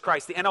Jesus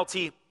Christ. The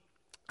NLT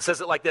says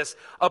it like this: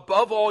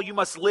 above all, you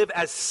must live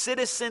as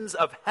citizens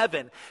of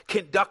heaven,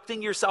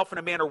 conducting yourself in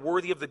a manner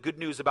worthy of the good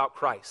news about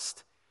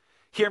Christ.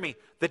 Hear me,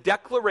 the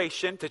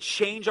declaration to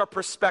change our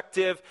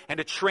perspective and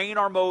to train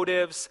our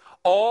motives,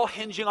 all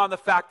hinging on the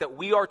fact that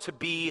we are to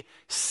be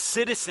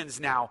citizens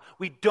now.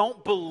 We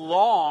don't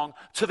belong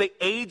to the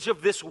age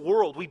of this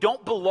world. We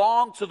don't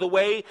belong to the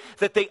way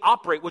that they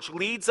operate, which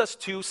leads us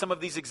to some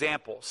of these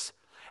examples.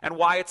 And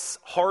why it's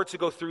hard to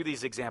go through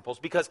these examples,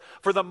 because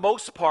for the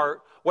most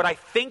part, what I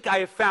think I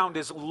have found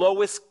is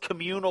lowest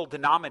communal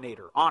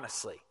denominator,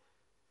 honestly.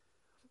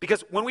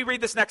 Because when we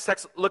read this next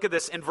text, look at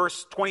this in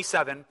verse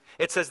 27,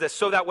 it says this: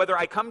 so that whether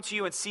I come to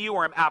you and see you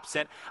or am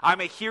absent, I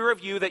may hear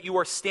of you that you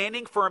are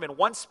standing firm in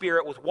one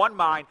spirit with one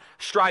mind,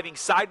 striving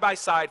side by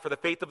side for the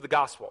faith of the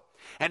gospel,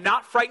 and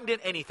not frightened in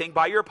anything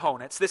by your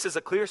opponents. This is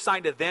a clear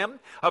sign to them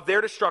of their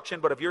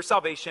destruction, but of your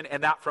salvation,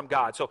 and that from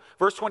God. So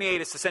verse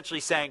 28 is essentially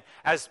saying,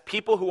 as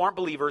people who aren't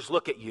believers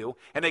look at you,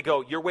 and they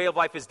go, your way of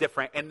life is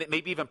different, and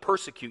maybe even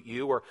persecute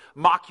you or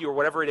mock you or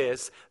whatever it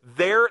is,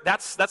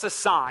 that's a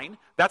sign.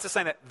 That's a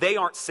sign that they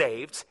aren't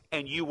saved,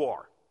 and you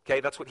are. Okay,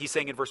 that's what he's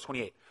saying in verse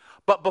 28.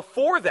 But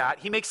before that,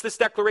 he makes this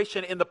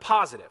declaration in the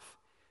positive.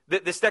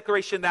 This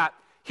declaration that,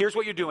 here's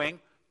what you're doing.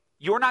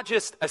 You're not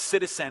just a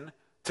citizen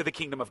to the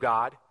kingdom of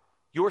God.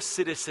 You're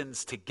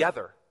citizens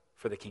together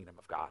for the kingdom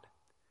of God.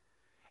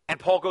 And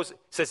Paul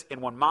says,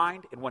 in one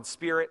mind, in one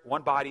spirit,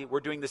 one body, we're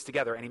doing this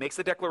together. And he makes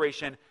the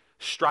declaration,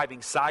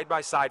 striving side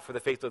by side for the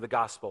faith of the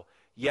gospel.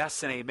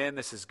 Yes and amen,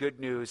 this is good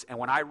news. And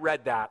when I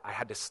read that, I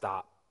had to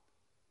stop.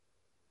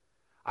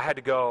 I had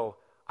to go,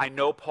 I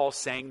know Paul's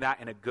saying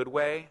that in a good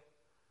way,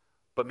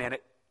 but man,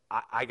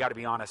 I got to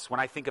be honest. When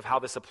I think of how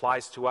this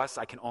applies to us,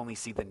 I can only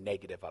see the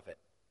negative of it.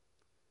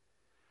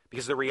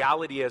 Because the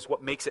reality is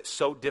what makes it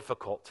so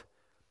difficult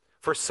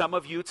for some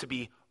of you to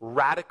be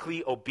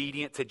radically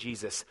obedient to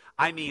Jesus.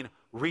 I mean,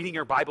 reading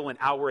your Bible an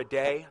hour a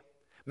day,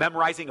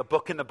 memorizing a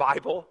book in the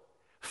Bible,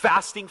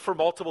 fasting for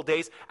multiple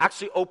days,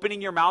 actually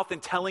opening your mouth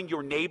and telling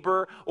your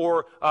neighbor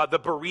or the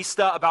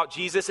barista about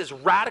Jesus, as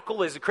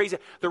radical as crazy.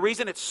 The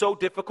reason it's so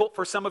difficult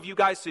for some of you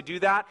guys to do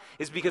that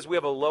is because we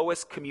have a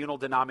lowest communal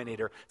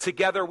denominator.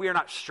 Together, we are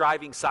not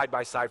striving side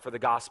by side for the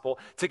gospel.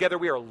 Together,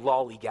 we are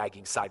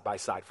lollygagging side by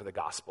side for the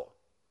gospel.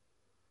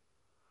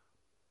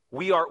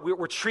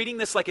 We're treating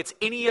this like it's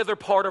any other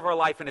part of our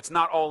life, and it's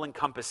not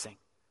all-encompassing.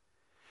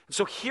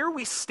 So here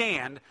we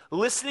stand,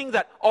 listening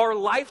that our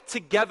life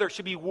together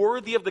should be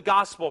worthy of the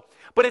gospel.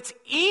 But it's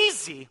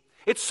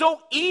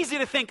so easy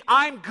to think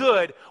I'm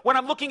good when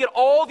I'm looking at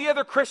all the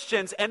other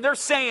Christians and they're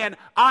saying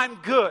I'm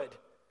good.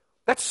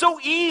 That's so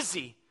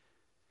easy.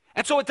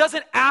 And so it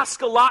doesn't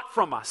ask a lot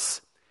from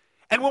us.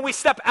 And when we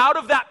step out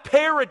of that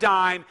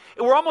paradigm,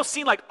 we're almost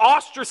seen like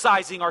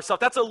ostracizing ourselves.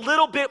 That's a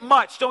little bit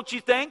much, don't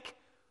you think?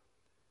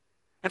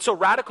 And so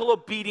radical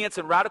obedience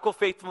and radical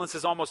faithfulness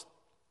is almost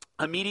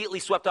immediately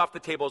swept off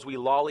the table as we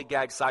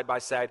lollygag side by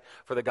side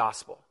for the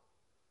gospel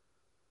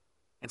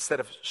instead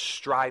of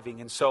striving.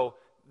 And so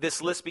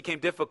this list became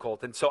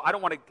difficult. And so I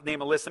don't want to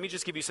name a list. Let me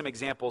just give you some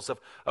examples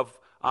of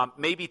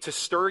maybe to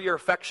stir your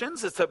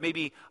affections. It's to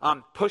maybe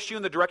push you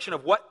in the direction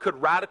of what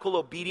could radical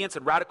obedience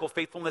and radical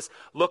faithfulness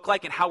look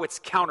like and how it's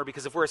counter.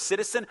 Because if we're a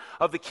citizen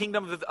of the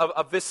kingdom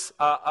of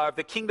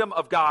the kingdom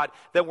of God,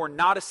 then we're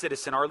not a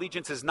citizen. Our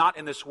allegiance is not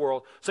in this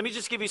world. So let me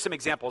just give you some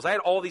examples. I had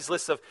all these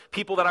lists of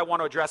people that I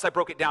want to address. I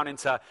broke it down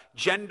into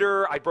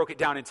gender. I broke it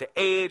down into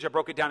age. I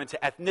broke it down into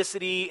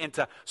ethnicity,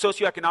 into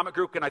socioeconomic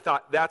group, and I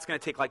thought that's going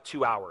to take like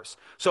 2 hours.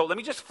 So let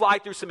me just fly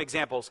through some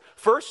examples.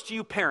 First,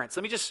 you parents.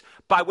 Let me just,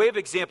 by way of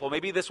example,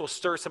 maybe this will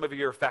stir some of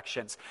your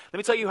affections. Let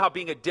me tell you how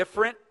being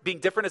different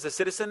as a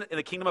citizen in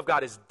the kingdom of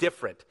God is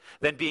different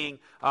than being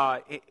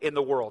in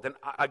the world. And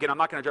again, I'm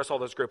not going to address all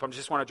those groups. I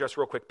just want to address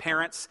real quick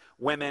parents,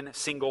 women,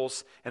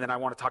 singles, and then I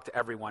want to talk to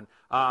everyone.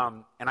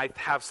 And I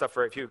have stuff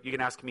for, if you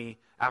can ask me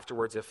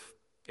afterwards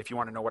if you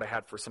want to know what I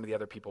had for some of the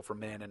other people, for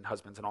men and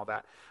husbands and all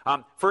that.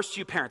 First,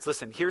 you parents,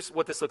 listen, here's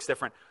what this looks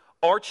different.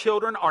 Our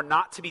children are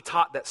not to be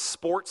taught that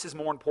sports is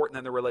more important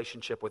than their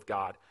relationship with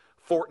God.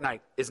 Fortnite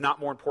is not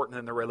more important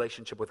than their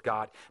relationship with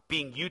God.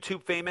 Being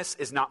YouTube famous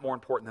is not more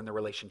important than their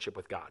relationship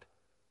with God.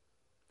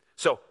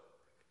 So,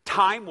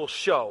 time will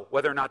show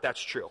whether or not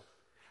that's true.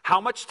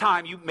 How much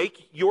time you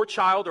make your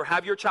child or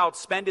have your child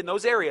spend in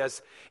those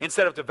areas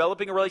instead of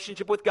developing a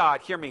relationship with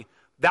God, hear me,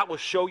 that will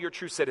show your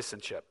true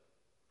citizenship.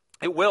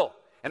 It will.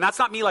 And that's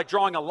not me like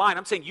drawing a line.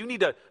 I'm saying you need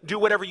to do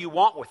whatever you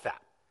want with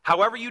that.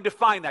 However you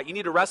define that, you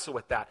need to wrestle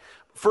with that.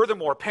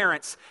 Furthermore,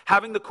 parents,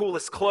 having the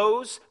coolest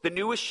clothes, the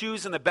newest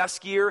shoes, and the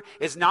best gear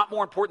is not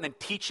more important than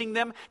teaching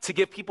them to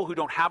give people who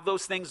don't have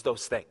those things.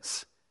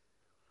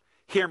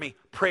 Hear me,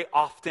 pray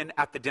often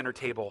at the dinner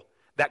table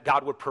that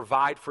God would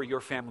provide for your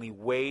family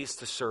ways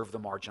to serve the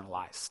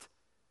marginalized.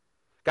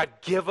 God,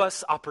 give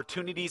us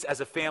opportunities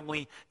as a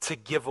family to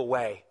give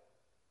away.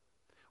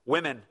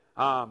 Women,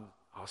 I'll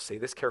say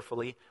this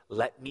carefully,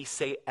 let me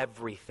say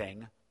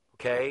everything,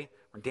 okay?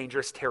 We're in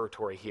dangerous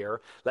territory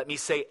here. Let me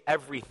say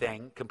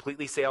everything,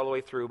 completely say all the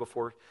way through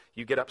before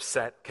you get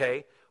upset,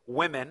 okay?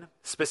 Women,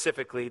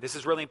 specifically, this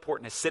is really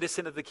important. As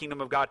citizen of the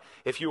kingdom of God,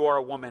 if you are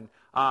a woman,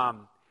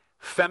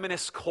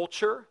 feminist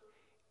culture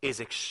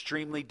is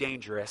extremely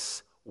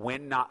dangerous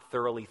when not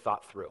thoroughly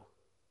thought through.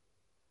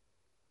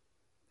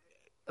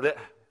 The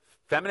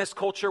feminist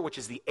culture, which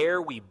is the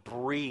air we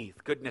breathe,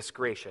 goodness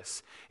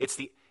gracious,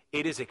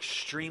 it is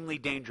extremely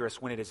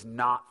dangerous when it is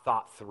not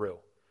thought through.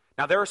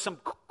 Now, there are some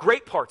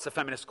great parts of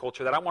feminist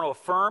culture that I want to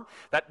affirm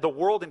that the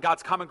world and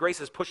God's common grace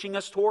is pushing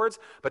us towards,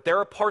 but there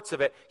are parts of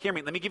it. Hear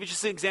me, let me give you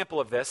just an example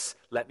of this.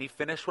 Let me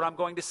finish what I'm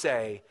going to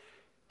say.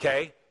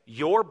 Okay?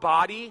 Your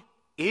body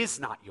is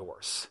not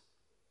yours.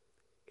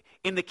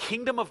 In the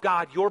kingdom of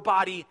God, your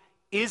body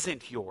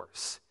isn't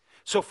yours.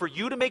 So for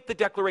you to make the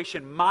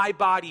declaration, my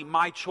body,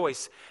 my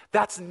choice,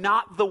 that's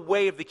not the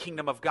way of the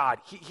kingdom of God.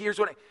 Here's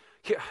what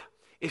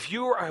if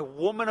you are a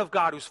woman of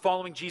God who's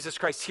following Jesus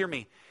Christ, hear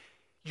me.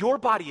 Your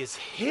body is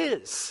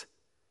His.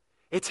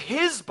 It's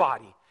His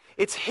body.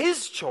 It's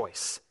His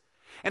choice.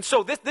 And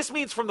so this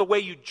means from the way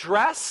you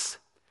dress,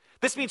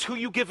 this means who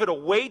you give it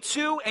away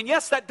to, and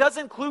yes, that does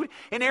include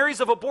in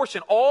areas of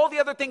abortion. All the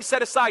other things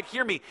set aside,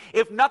 hear me.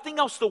 If nothing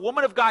else, the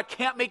woman of God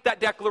can't make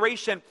that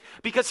declaration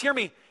because, hear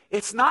me,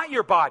 it's not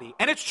your body.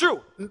 And it's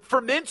true.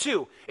 For men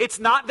too. It's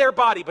not their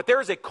body, but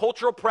there is a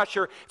cultural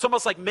pressure. It's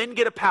almost like men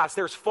get a pass.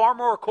 There's far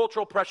more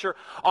cultural pressure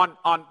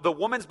on the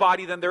woman's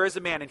body than there is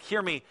a man. And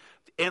hear me,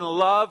 in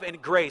love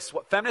and grace,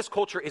 what feminist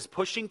culture is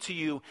pushing to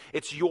you,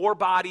 it's your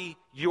body,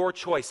 your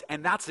choice.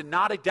 And that's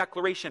not a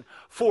declaration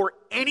for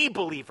any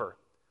believer,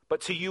 but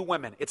to you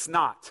women, it's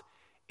not.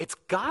 It's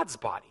God's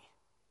body.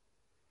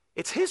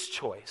 It's His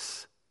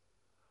choice.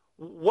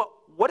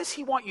 What does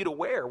He want you to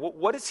wear?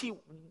 What does He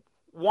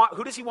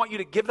who does He want you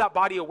to give that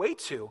body away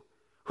to?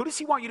 Who does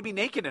He want you to be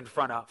naked in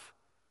front of?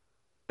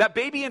 That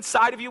baby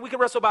inside of you, we can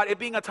wrestle about it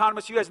being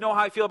autonomous. You guys know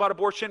how I feel about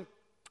abortion.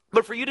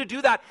 But for you to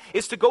do that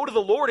is to go to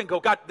the Lord and go,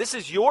 God, this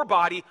is your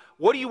body.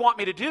 What do you want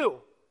me to do?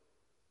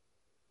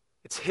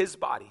 It's His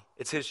body.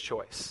 It's His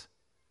choice.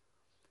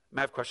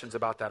 I have questions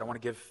about that. I want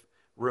to give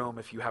room.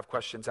 If you have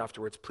questions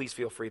afterwards, please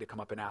feel free to come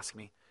up and ask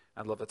me.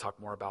 I'd love to talk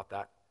more about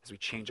that as we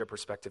change our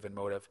perspective and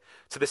motive.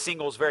 To the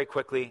singles, very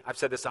quickly, I've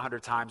said this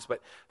 100 times, but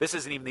this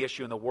isn't even the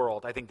issue in the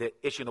world. I think the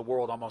issue in the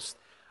world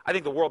I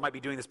think the world might be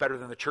doing this better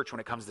than the church when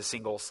it comes to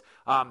singles.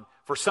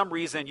 For some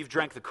reason, you've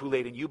drank the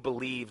Kool-Aid and you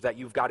believe that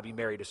you've got to be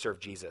married to serve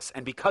Jesus.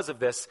 And because of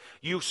this,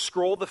 you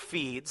scroll the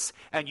feeds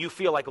and you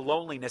feel like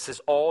loneliness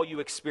is all you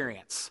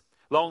experience.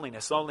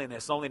 Loneliness,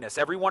 loneliness, loneliness.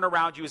 Everyone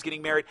around you is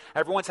getting married.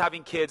 Everyone's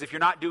having kids. If you're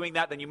not doing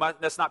that, then you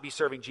must not be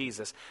serving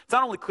Jesus. It's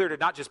not only clear to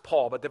not just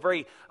Paul, but the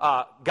very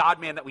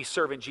God-man that we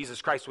serve in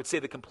Jesus Christ would say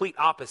the complete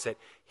opposite.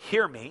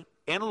 Hear me,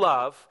 in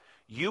love,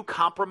 you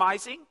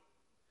compromising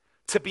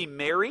to be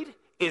married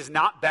is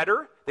not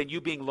better than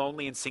you being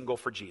lonely and single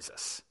for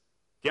Jesus.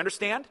 You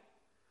understand?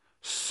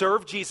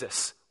 Serve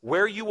Jesus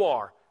where you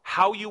are,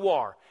 how you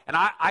are. And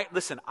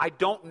listen, I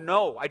don't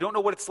know. I don't know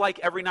what it's like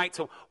every night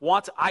to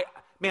want to, I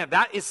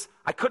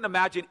couldn't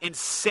imagine,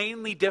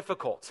 insanely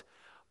difficult.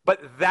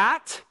 But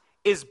that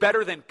is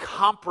better than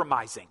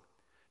compromising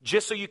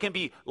just so you can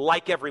be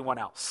like everyone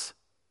else.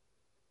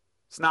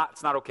 It's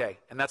not okay.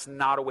 And that's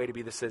not a way to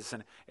be the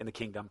citizen in the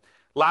kingdom.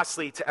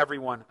 Lastly, to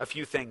everyone, a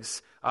few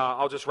things.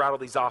 I'll just rattle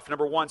these off.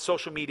 Number one,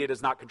 social media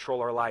does not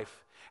control our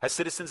life. As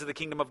citizens of the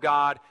kingdom of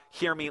God,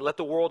 hear me, let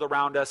the world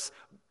around us,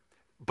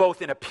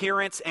 both in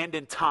appearance and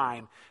in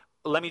time,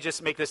 let me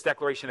just make this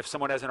declaration if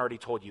someone hasn't already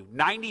told you.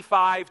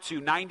 95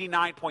 to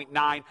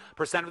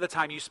 99.9% of the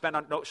time you spend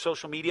on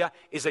social media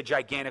is a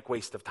gigantic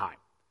waste of time.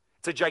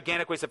 It's a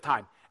gigantic waste of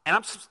time. And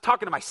I'm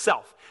talking to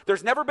myself.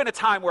 There's never been a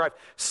time where I've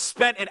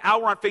spent an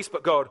hour on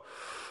Facebook going,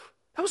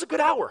 that was a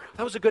good hour.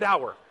 That was a good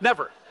hour.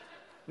 Never.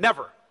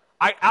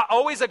 I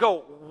always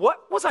go,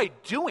 what was I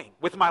doing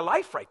with my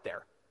life right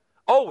there?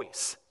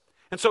 Always.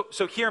 And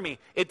so hear me.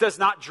 It does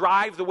not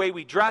drive the way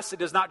we dress. It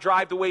does not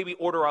drive the way we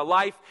order our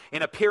life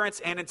in appearance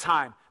and in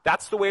time.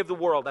 That's the way of the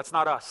world. That's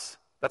not us.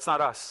 That's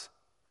not us.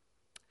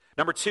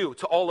 Number two,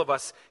 to all of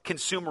us,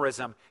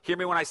 consumerism. Hear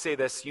me when I say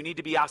this. You need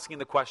to be asking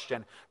the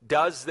question,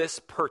 does this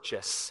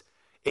purchase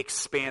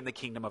expand the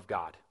kingdom of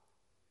God?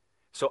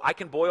 So I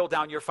can boil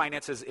down your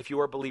finances if you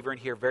are a believer in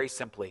here very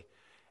simply.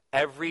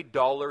 Every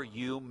dollar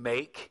you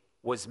make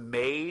was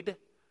made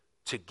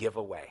to give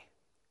away.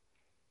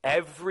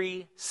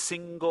 Every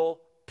single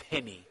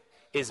penny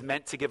is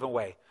meant to give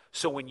away.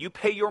 So when you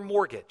pay your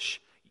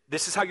mortgage,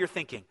 this is how you're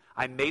thinking.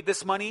 I made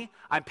this money.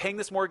 I'm paying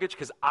this mortgage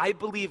because I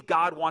believe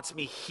God wants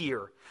me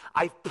here.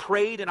 I've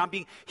prayed and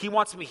He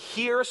wants me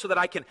here so that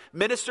I can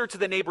minister to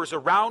the neighbors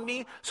around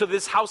me, so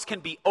this house can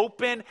be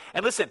open.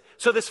 And listen,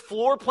 so this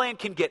floor plan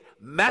can get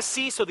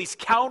messy, so these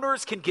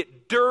counters can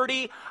get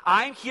dirty.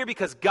 I'm here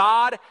because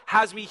God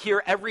has me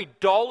here. Every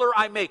dollar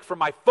I make from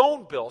my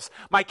phone bills,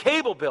 my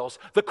cable bills,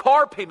 the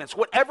car payments,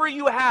 whatever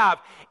you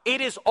have, it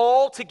is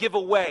all to give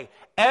away.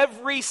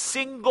 Every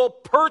single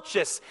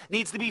purchase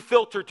needs to be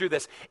filtered through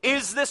this.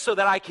 Is this so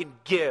that I can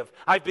give?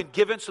 I've been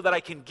given so that I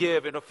can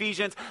give. In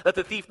Ephesians, let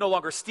the thief no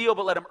longer steal,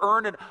 but let him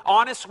earn an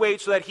honest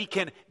wage so that he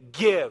can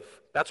give.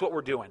 That's what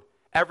we're doing.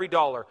 Every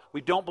dollar. We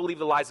don't believe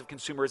the lies of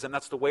consumerism.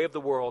 That's the way of the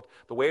world.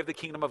 The way of the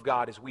kingdom of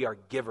God is we are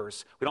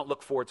givers. We don't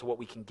look forward to what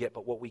we can get,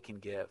 but what we can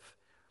give.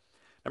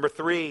 Number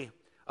three,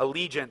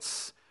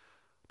 allegiance.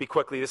 Be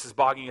quickly, this is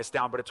bogging us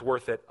down, but it's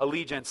worth it.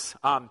 Allegiance.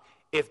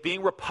 If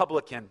being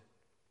Republican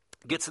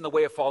gets in the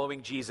way of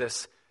following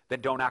Jesus,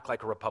 then don't act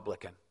like a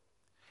Republican.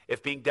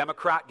 If being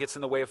Democrat gets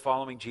in the way of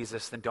following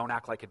Jesus, then don't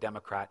act like a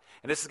Democrat.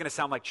 And this is going to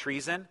sound like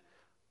treason,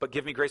 but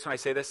give me grace when I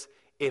say this.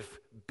 If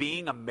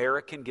being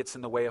American gets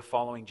in the way of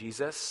following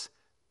Jesus,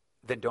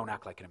 then don't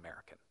act like an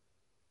American.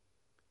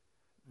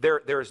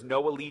 There is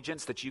no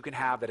allegiance that you can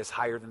have that is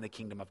higher than the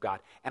kingdom of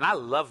God. And I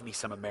love me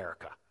some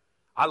America.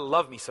 I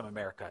love me some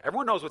America.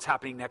 Everyone knows what's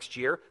happening next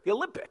year, the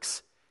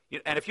Olympics.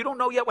 And if you don't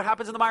know yet what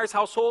happens in the Myers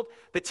household,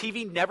 the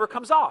TV never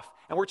comes off.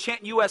 And we're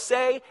chanting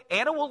USA.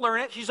 Anna will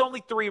learn it. She's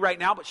only 3 right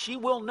now, but she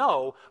will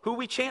know who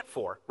we chant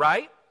for,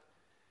 right?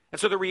 And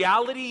so the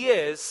reality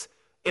is,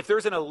 if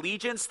there's an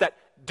allegiance that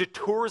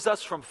detours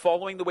us from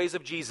following the ways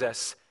of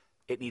Jesus,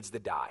 it needs to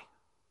die.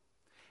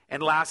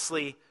 And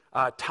lastly,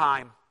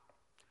 time.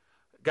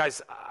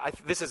 Guys,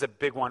 this is a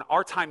big one.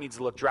 Our time needs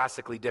to look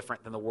drastically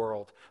different than the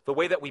world. The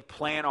way that we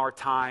plan our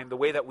time, the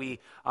way that we...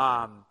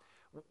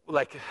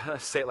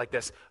 let's say it like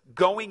this,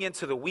 going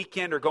into the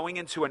weekend or going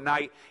into a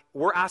night,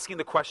 we're asking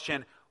the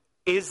question,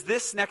 is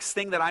this next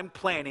thing that I'm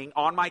planning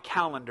on my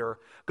calendar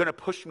going to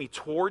push me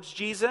towards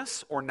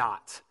Jesus or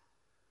not?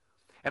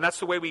 And that's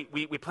the way we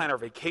plan our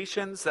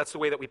vacations. That's the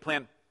way that we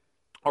plan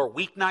our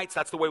weeknights.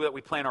 That's the way that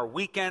we plan our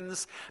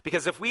weekends.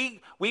 Because if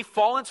we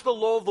fall into the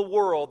lull of the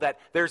world that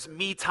there's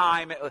me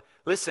time,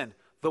 listen,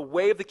 the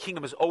way of the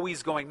kingdom is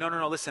always going,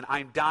 no, listen,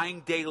 I'm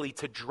dying daily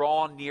to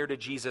draw near to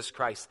Jesus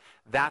Christ.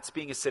 That's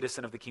being a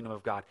citizen of the kingdom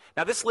of God.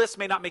 Now, this list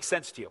may not make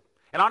sense to you.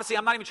 And honestly,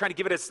 I'm not even trying to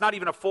give it, it's not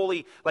even a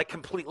fully,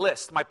 complete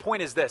list. My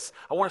point is this.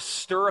 I want to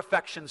stir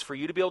affections for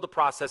you to be able to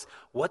process,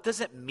 what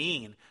does it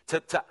mean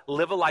to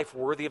live a life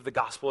worthy of the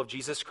gospel of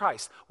Jesus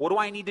Christ? What do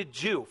I need to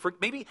do?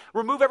 Maybe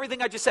remove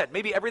everything I just said.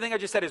 Maybe everything I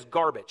just said is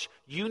garbage.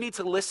 You need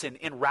to listen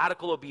in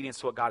radical obedience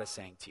to what God is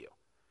saying to you.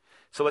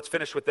 So let's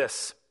finish with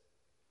this.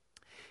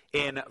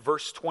 In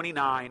verse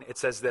 29, it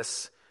says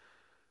this,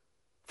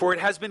 "For it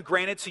has been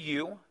granted to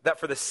you that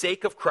for the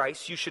sake of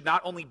Christ you should not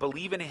only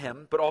believe in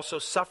him, but also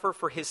suffer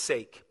for his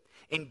sake,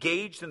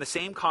 engaged in the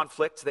same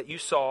conflict that you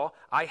saw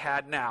I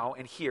had now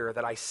and hear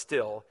that I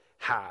still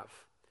have."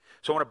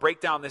 So I want to break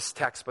down this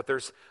text, but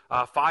there's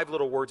 5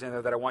 little words in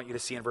there that I want you to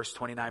see in verse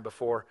 29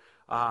 before,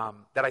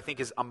 that I think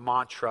is a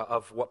mantra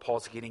of what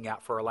Paul's getting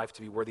at for our life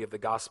to be worthy of the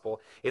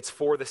gospel. It's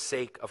for the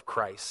sake of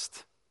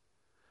Christ.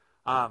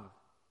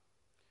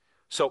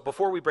 So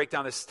before we break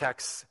down this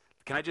text,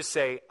 can I just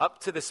say, up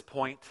to this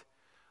point,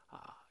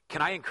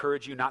 can I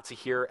encourage you not to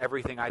hear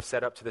everything I've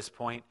said up to this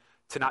point,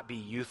 to not be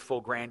youthful,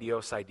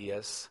 grandiose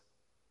ideas?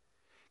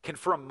 Can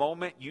for a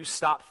moment you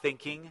stop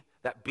thinking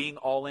that being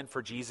all in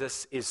for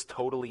Jesus is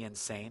totally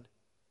insane?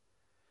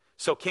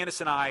 So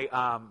Candace and I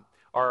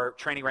are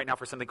training right now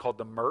for something called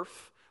the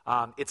Murph.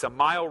 It's a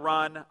mile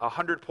run,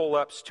 100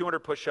 pull-ups, 200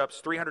 push-ups,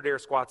 300 air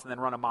squats, and then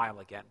run a mile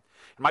again.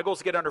 And my goal is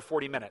to get under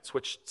 40 minutes,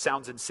 which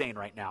sounds insane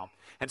right now.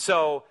 And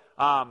so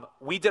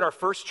we did our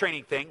first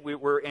training thing. We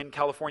were in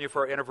California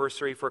for our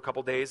anniversary for a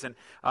couple days, and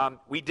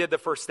we did the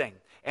first thing.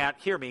 And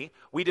hear me,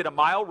 we did a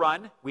mile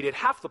run. We did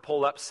half the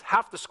pull-ups,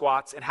 half the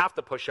squats, and half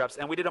the push-ups,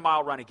 and we did a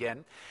mile run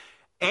again.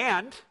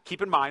 And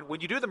keep in mind,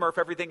 when you do the Murph,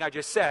 everything I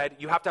just said,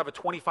 you have to have a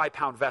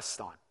 25-pound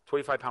vest on,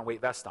 25-pound weight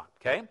vest on,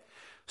 okay?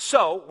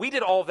 So we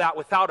did all of that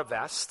without a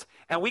vest,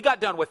 and we got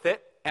done with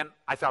it, and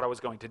I thought I was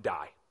going to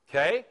die,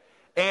 okay?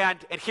 And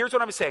here's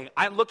what I'm saying.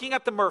 I'm looking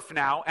at the Murph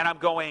now, and I'm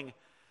going,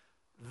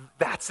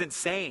 that's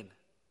insane.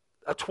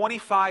 A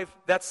 25,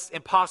 that's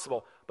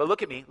impossible. But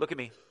look at me.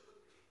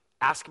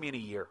 Ask me in a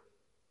year.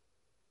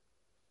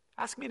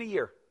 Ask me in a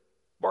year.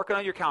 Mark it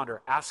on your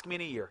calendar. Ask me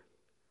in a year.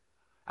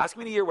 Ask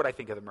me in a year what I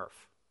think of the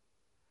Murph.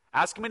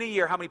 Ask me in a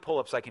year how many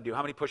pull-ups I can do,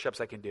 how many push-ups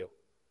I can do.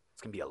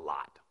 It's going to be a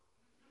lot.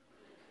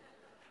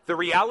 The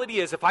reality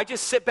is, if I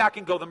just sit back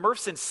and go, the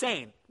Murph's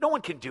insane, no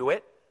one can do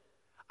it.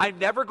 I'm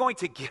never going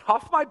to get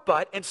off my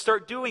butt and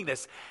start doing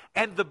this.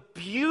 And the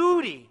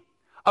beauty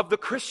of the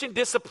Christian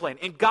discipline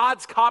in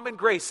God's common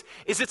grace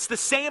is it's the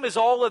same as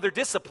all other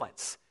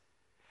disciplines.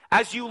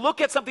 As you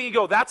look at something, you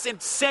go, that's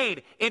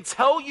insane.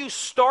 Until you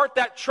start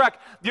that trek,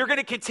 you're going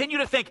to continue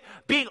to think,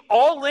 being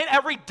all in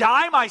every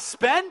dime I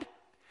spend,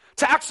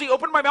 to actually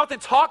open my mouth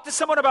and talk to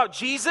someone about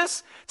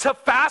Jesus, to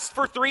fast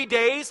for 3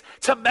 days,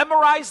 to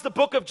memorize the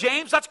book of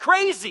James, that's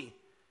crazy.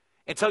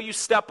 Until you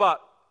step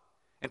up,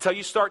 until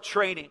you start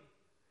training,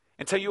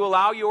 until you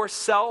allow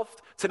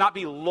yourself to not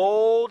be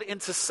lulled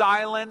into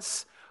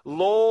silence,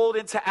 lulled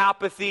into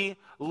apathy,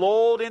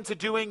 lulled into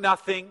doing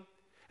nothing,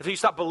 until you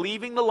stop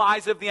believing the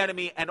lies of the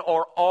enemy and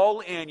are all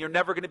in, you're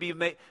never going to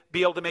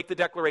be able to make the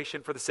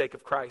declaration for the sake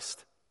of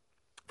Christ.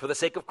 For the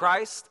sake of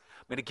Christ,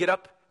 I'm going to get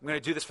up. I'm going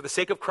to do this for the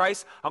sake of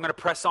Christ. I'm going to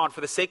press on.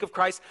 For the sake of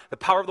Christ, the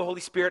power of the Holy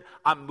Spirit,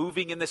 I'm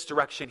moving in this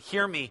direction.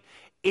 Hear me.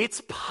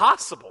 It's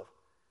possible.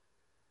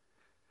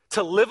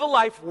 To live a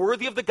life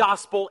worthy of the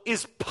gospel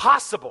is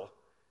possible.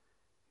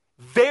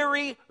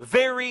 Very,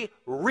 very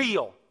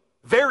real.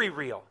 Very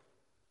real.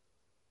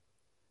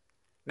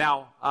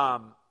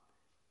 Now,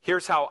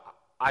 here's how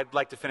I'd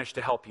like to finish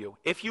to help you.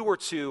 If you were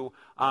to,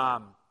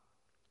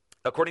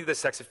 according to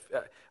this text,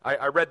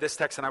 I read this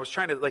text and I was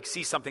trying to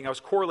see something. I was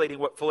correlating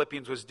what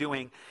Philippians was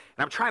doing, and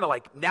I'm trying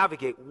to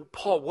navigate.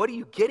 Paul, what are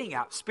you getting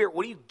at? Spirit,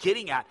 what are you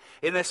getting at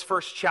in this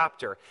first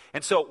chapter?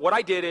 And so what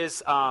I did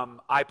is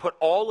I put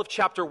all of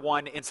chapter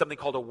 1 in something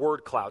called a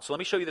word cloud. So let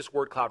me show you this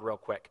word cloud real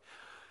quick.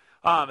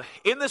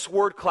 In this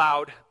word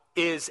cloud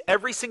is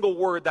every single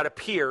word that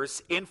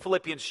appears in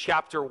Philippians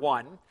chapter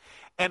 1.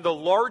 And the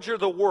larger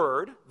the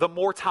word, the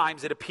more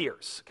times it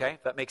appears. Okay,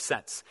 that makes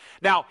sense.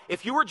 Now,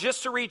 if you were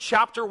just to read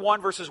chapter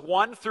 1, verses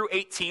 1 through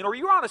 18, or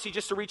you were honestly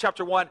just to read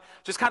chapter 1,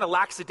 just kind of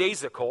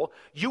lackadaisical,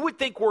 you would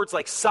think words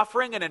like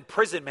suffering and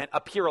imprisonment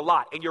appear a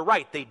lot. And you're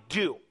right, they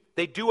do.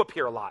 They do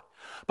appear a lot.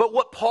 But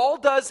what Paul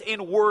does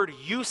in word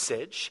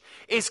usage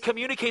is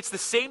communicates the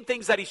same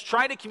things that he's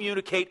trying to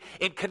communicate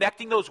in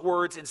connecting those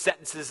words in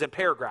sentences and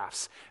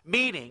paragraphs.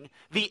 Meaning,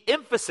 the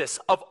emphasis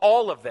of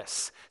all of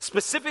this,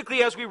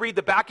 specifically as we read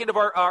the back end of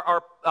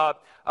our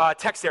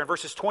text there in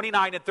verses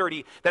 29 and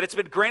 30, that it's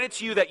been granted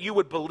to you that you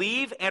would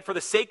believe and for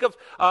the sake of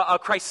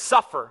Christ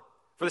suffer.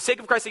 For the sake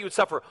of Christ that you would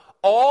suffer.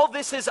 All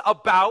this is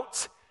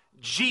about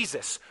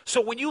Jesus.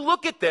 So when you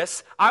look at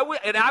this, I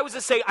was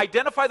to say,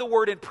 identify the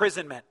word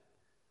imprisonment.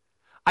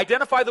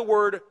 Identify the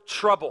word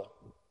trouble.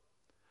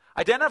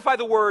 Identify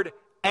the word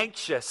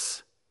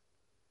anxious.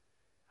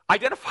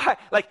 Identify,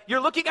 you're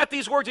looking at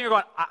these words and you're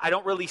going, I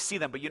don't really see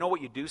them. But you know what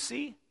you do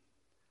see?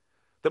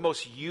 The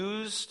most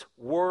used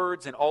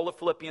words in all of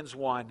Philippians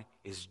 1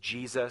 is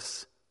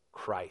Jesus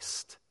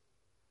Christ.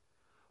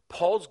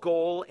 Paul's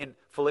goal in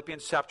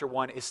Philippians chapter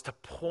 1 is to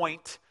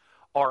point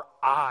our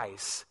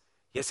eyes.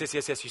 Yes,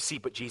 you see,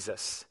 but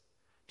Jesus.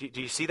 Do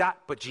you see that?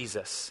 But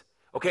Jesus.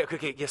 Okay,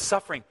 yes,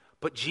 suffering,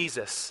 but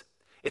Jesus.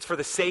 It's for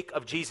the sake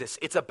of Jesus.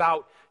 It's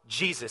about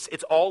Jesus.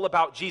 It's all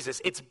about Jesus.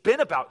 It's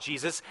been about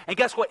Jesus. And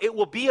guess what? It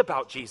will be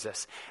about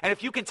Jesus. And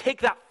if you can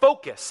take that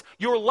focus,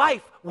 your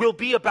life will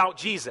be about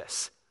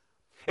Jesus.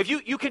 If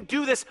you can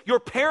do this, your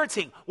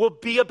parenting will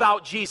be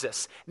about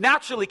Jesus.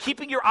 Naturally,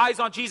 keeping your eyes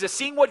on Jesus,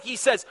 seeing what he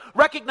says,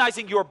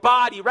 recognizing your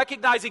body,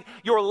 recognizing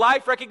your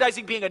life,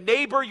 recognizing being a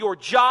neighbor, your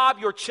job,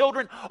 your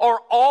children, are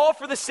all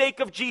for the sake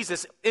of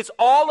Jesus. It's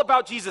all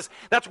about Jesus.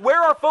 That's where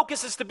our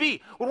focus is to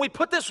be. When we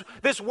put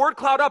this word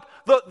cloud up,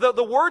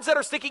 the words that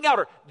are sticking out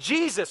are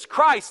Jesus,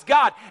 Christ,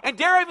 God, and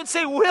dare I even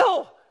say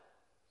will.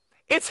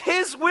 It's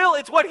his will.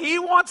 It's what he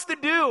wants to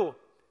do.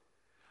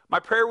 My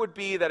prayer would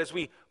be that as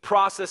we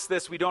process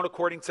this, we don't,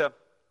 according to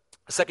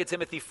 2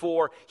 Timothy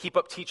 4, heap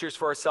up teachers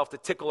for ourselves to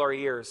tickle our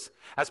ears.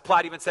 As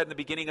Platt even said in the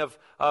beginning of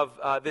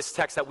this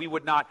text, that we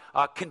would not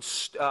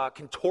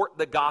contort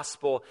the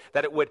gospel,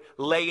 that it would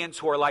lay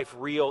into our life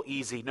real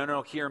easy.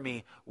 No, hear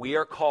me. We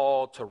are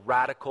called to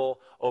radical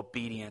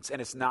obedience,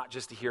 and it's not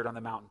just to hear it on the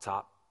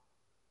mountaintop.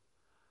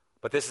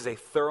 But this is a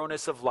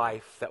thoroughness of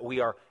life that we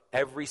are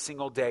every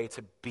single day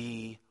to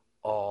be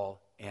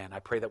all in. I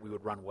pray that we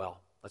would run well.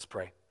 Let's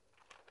pray.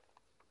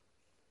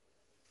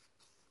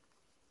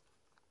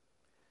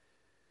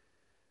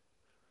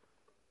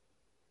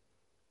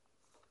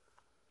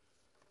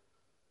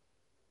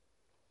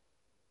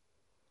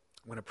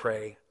 I'm going to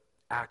pray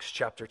Acts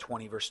chapter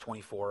 20, verse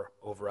 24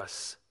 over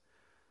us.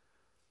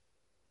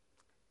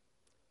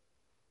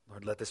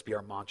 Lord, let this be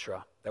our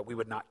mantra, that we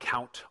would not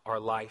count our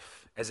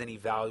life as any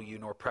value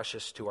nor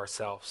precious to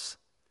ourselves,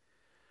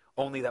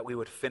 only that we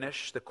would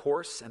finish the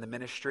course and the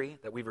ministry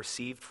that we've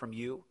received from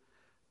you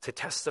to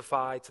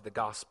testify to the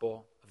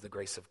gospel of the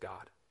grace of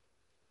God.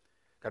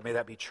 God, may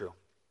that be true.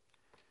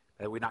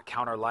 That we not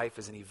count our life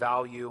as any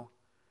value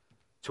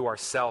to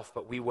ourselves,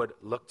 but we would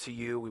look to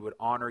you, we would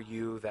honor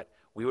you, that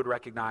we would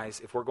recognize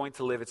if we're going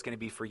to live, it's going to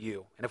be for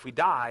you. And if we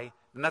die,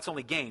 then that's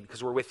only gain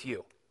because we're with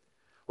you.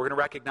 We're going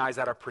to recognize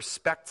that our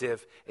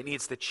perspective, it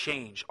needs to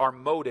change. Our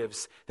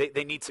motives,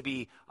 they need to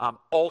be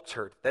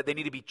altered, that they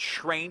need to be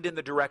trained in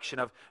the direction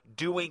of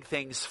doing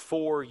things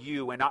for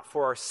you and not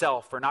for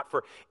ourselves or not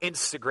for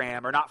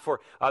Instagram or not for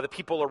the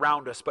people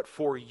around us, but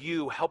for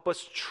you. Help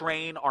us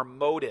train our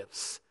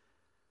motives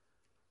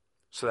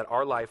so that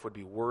our life would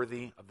be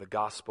worthy of the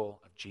gospel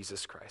of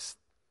Jesus Christ.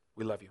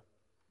 We love you.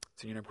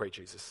 It's in your name I pray,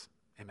 Jesus.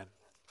 Amen.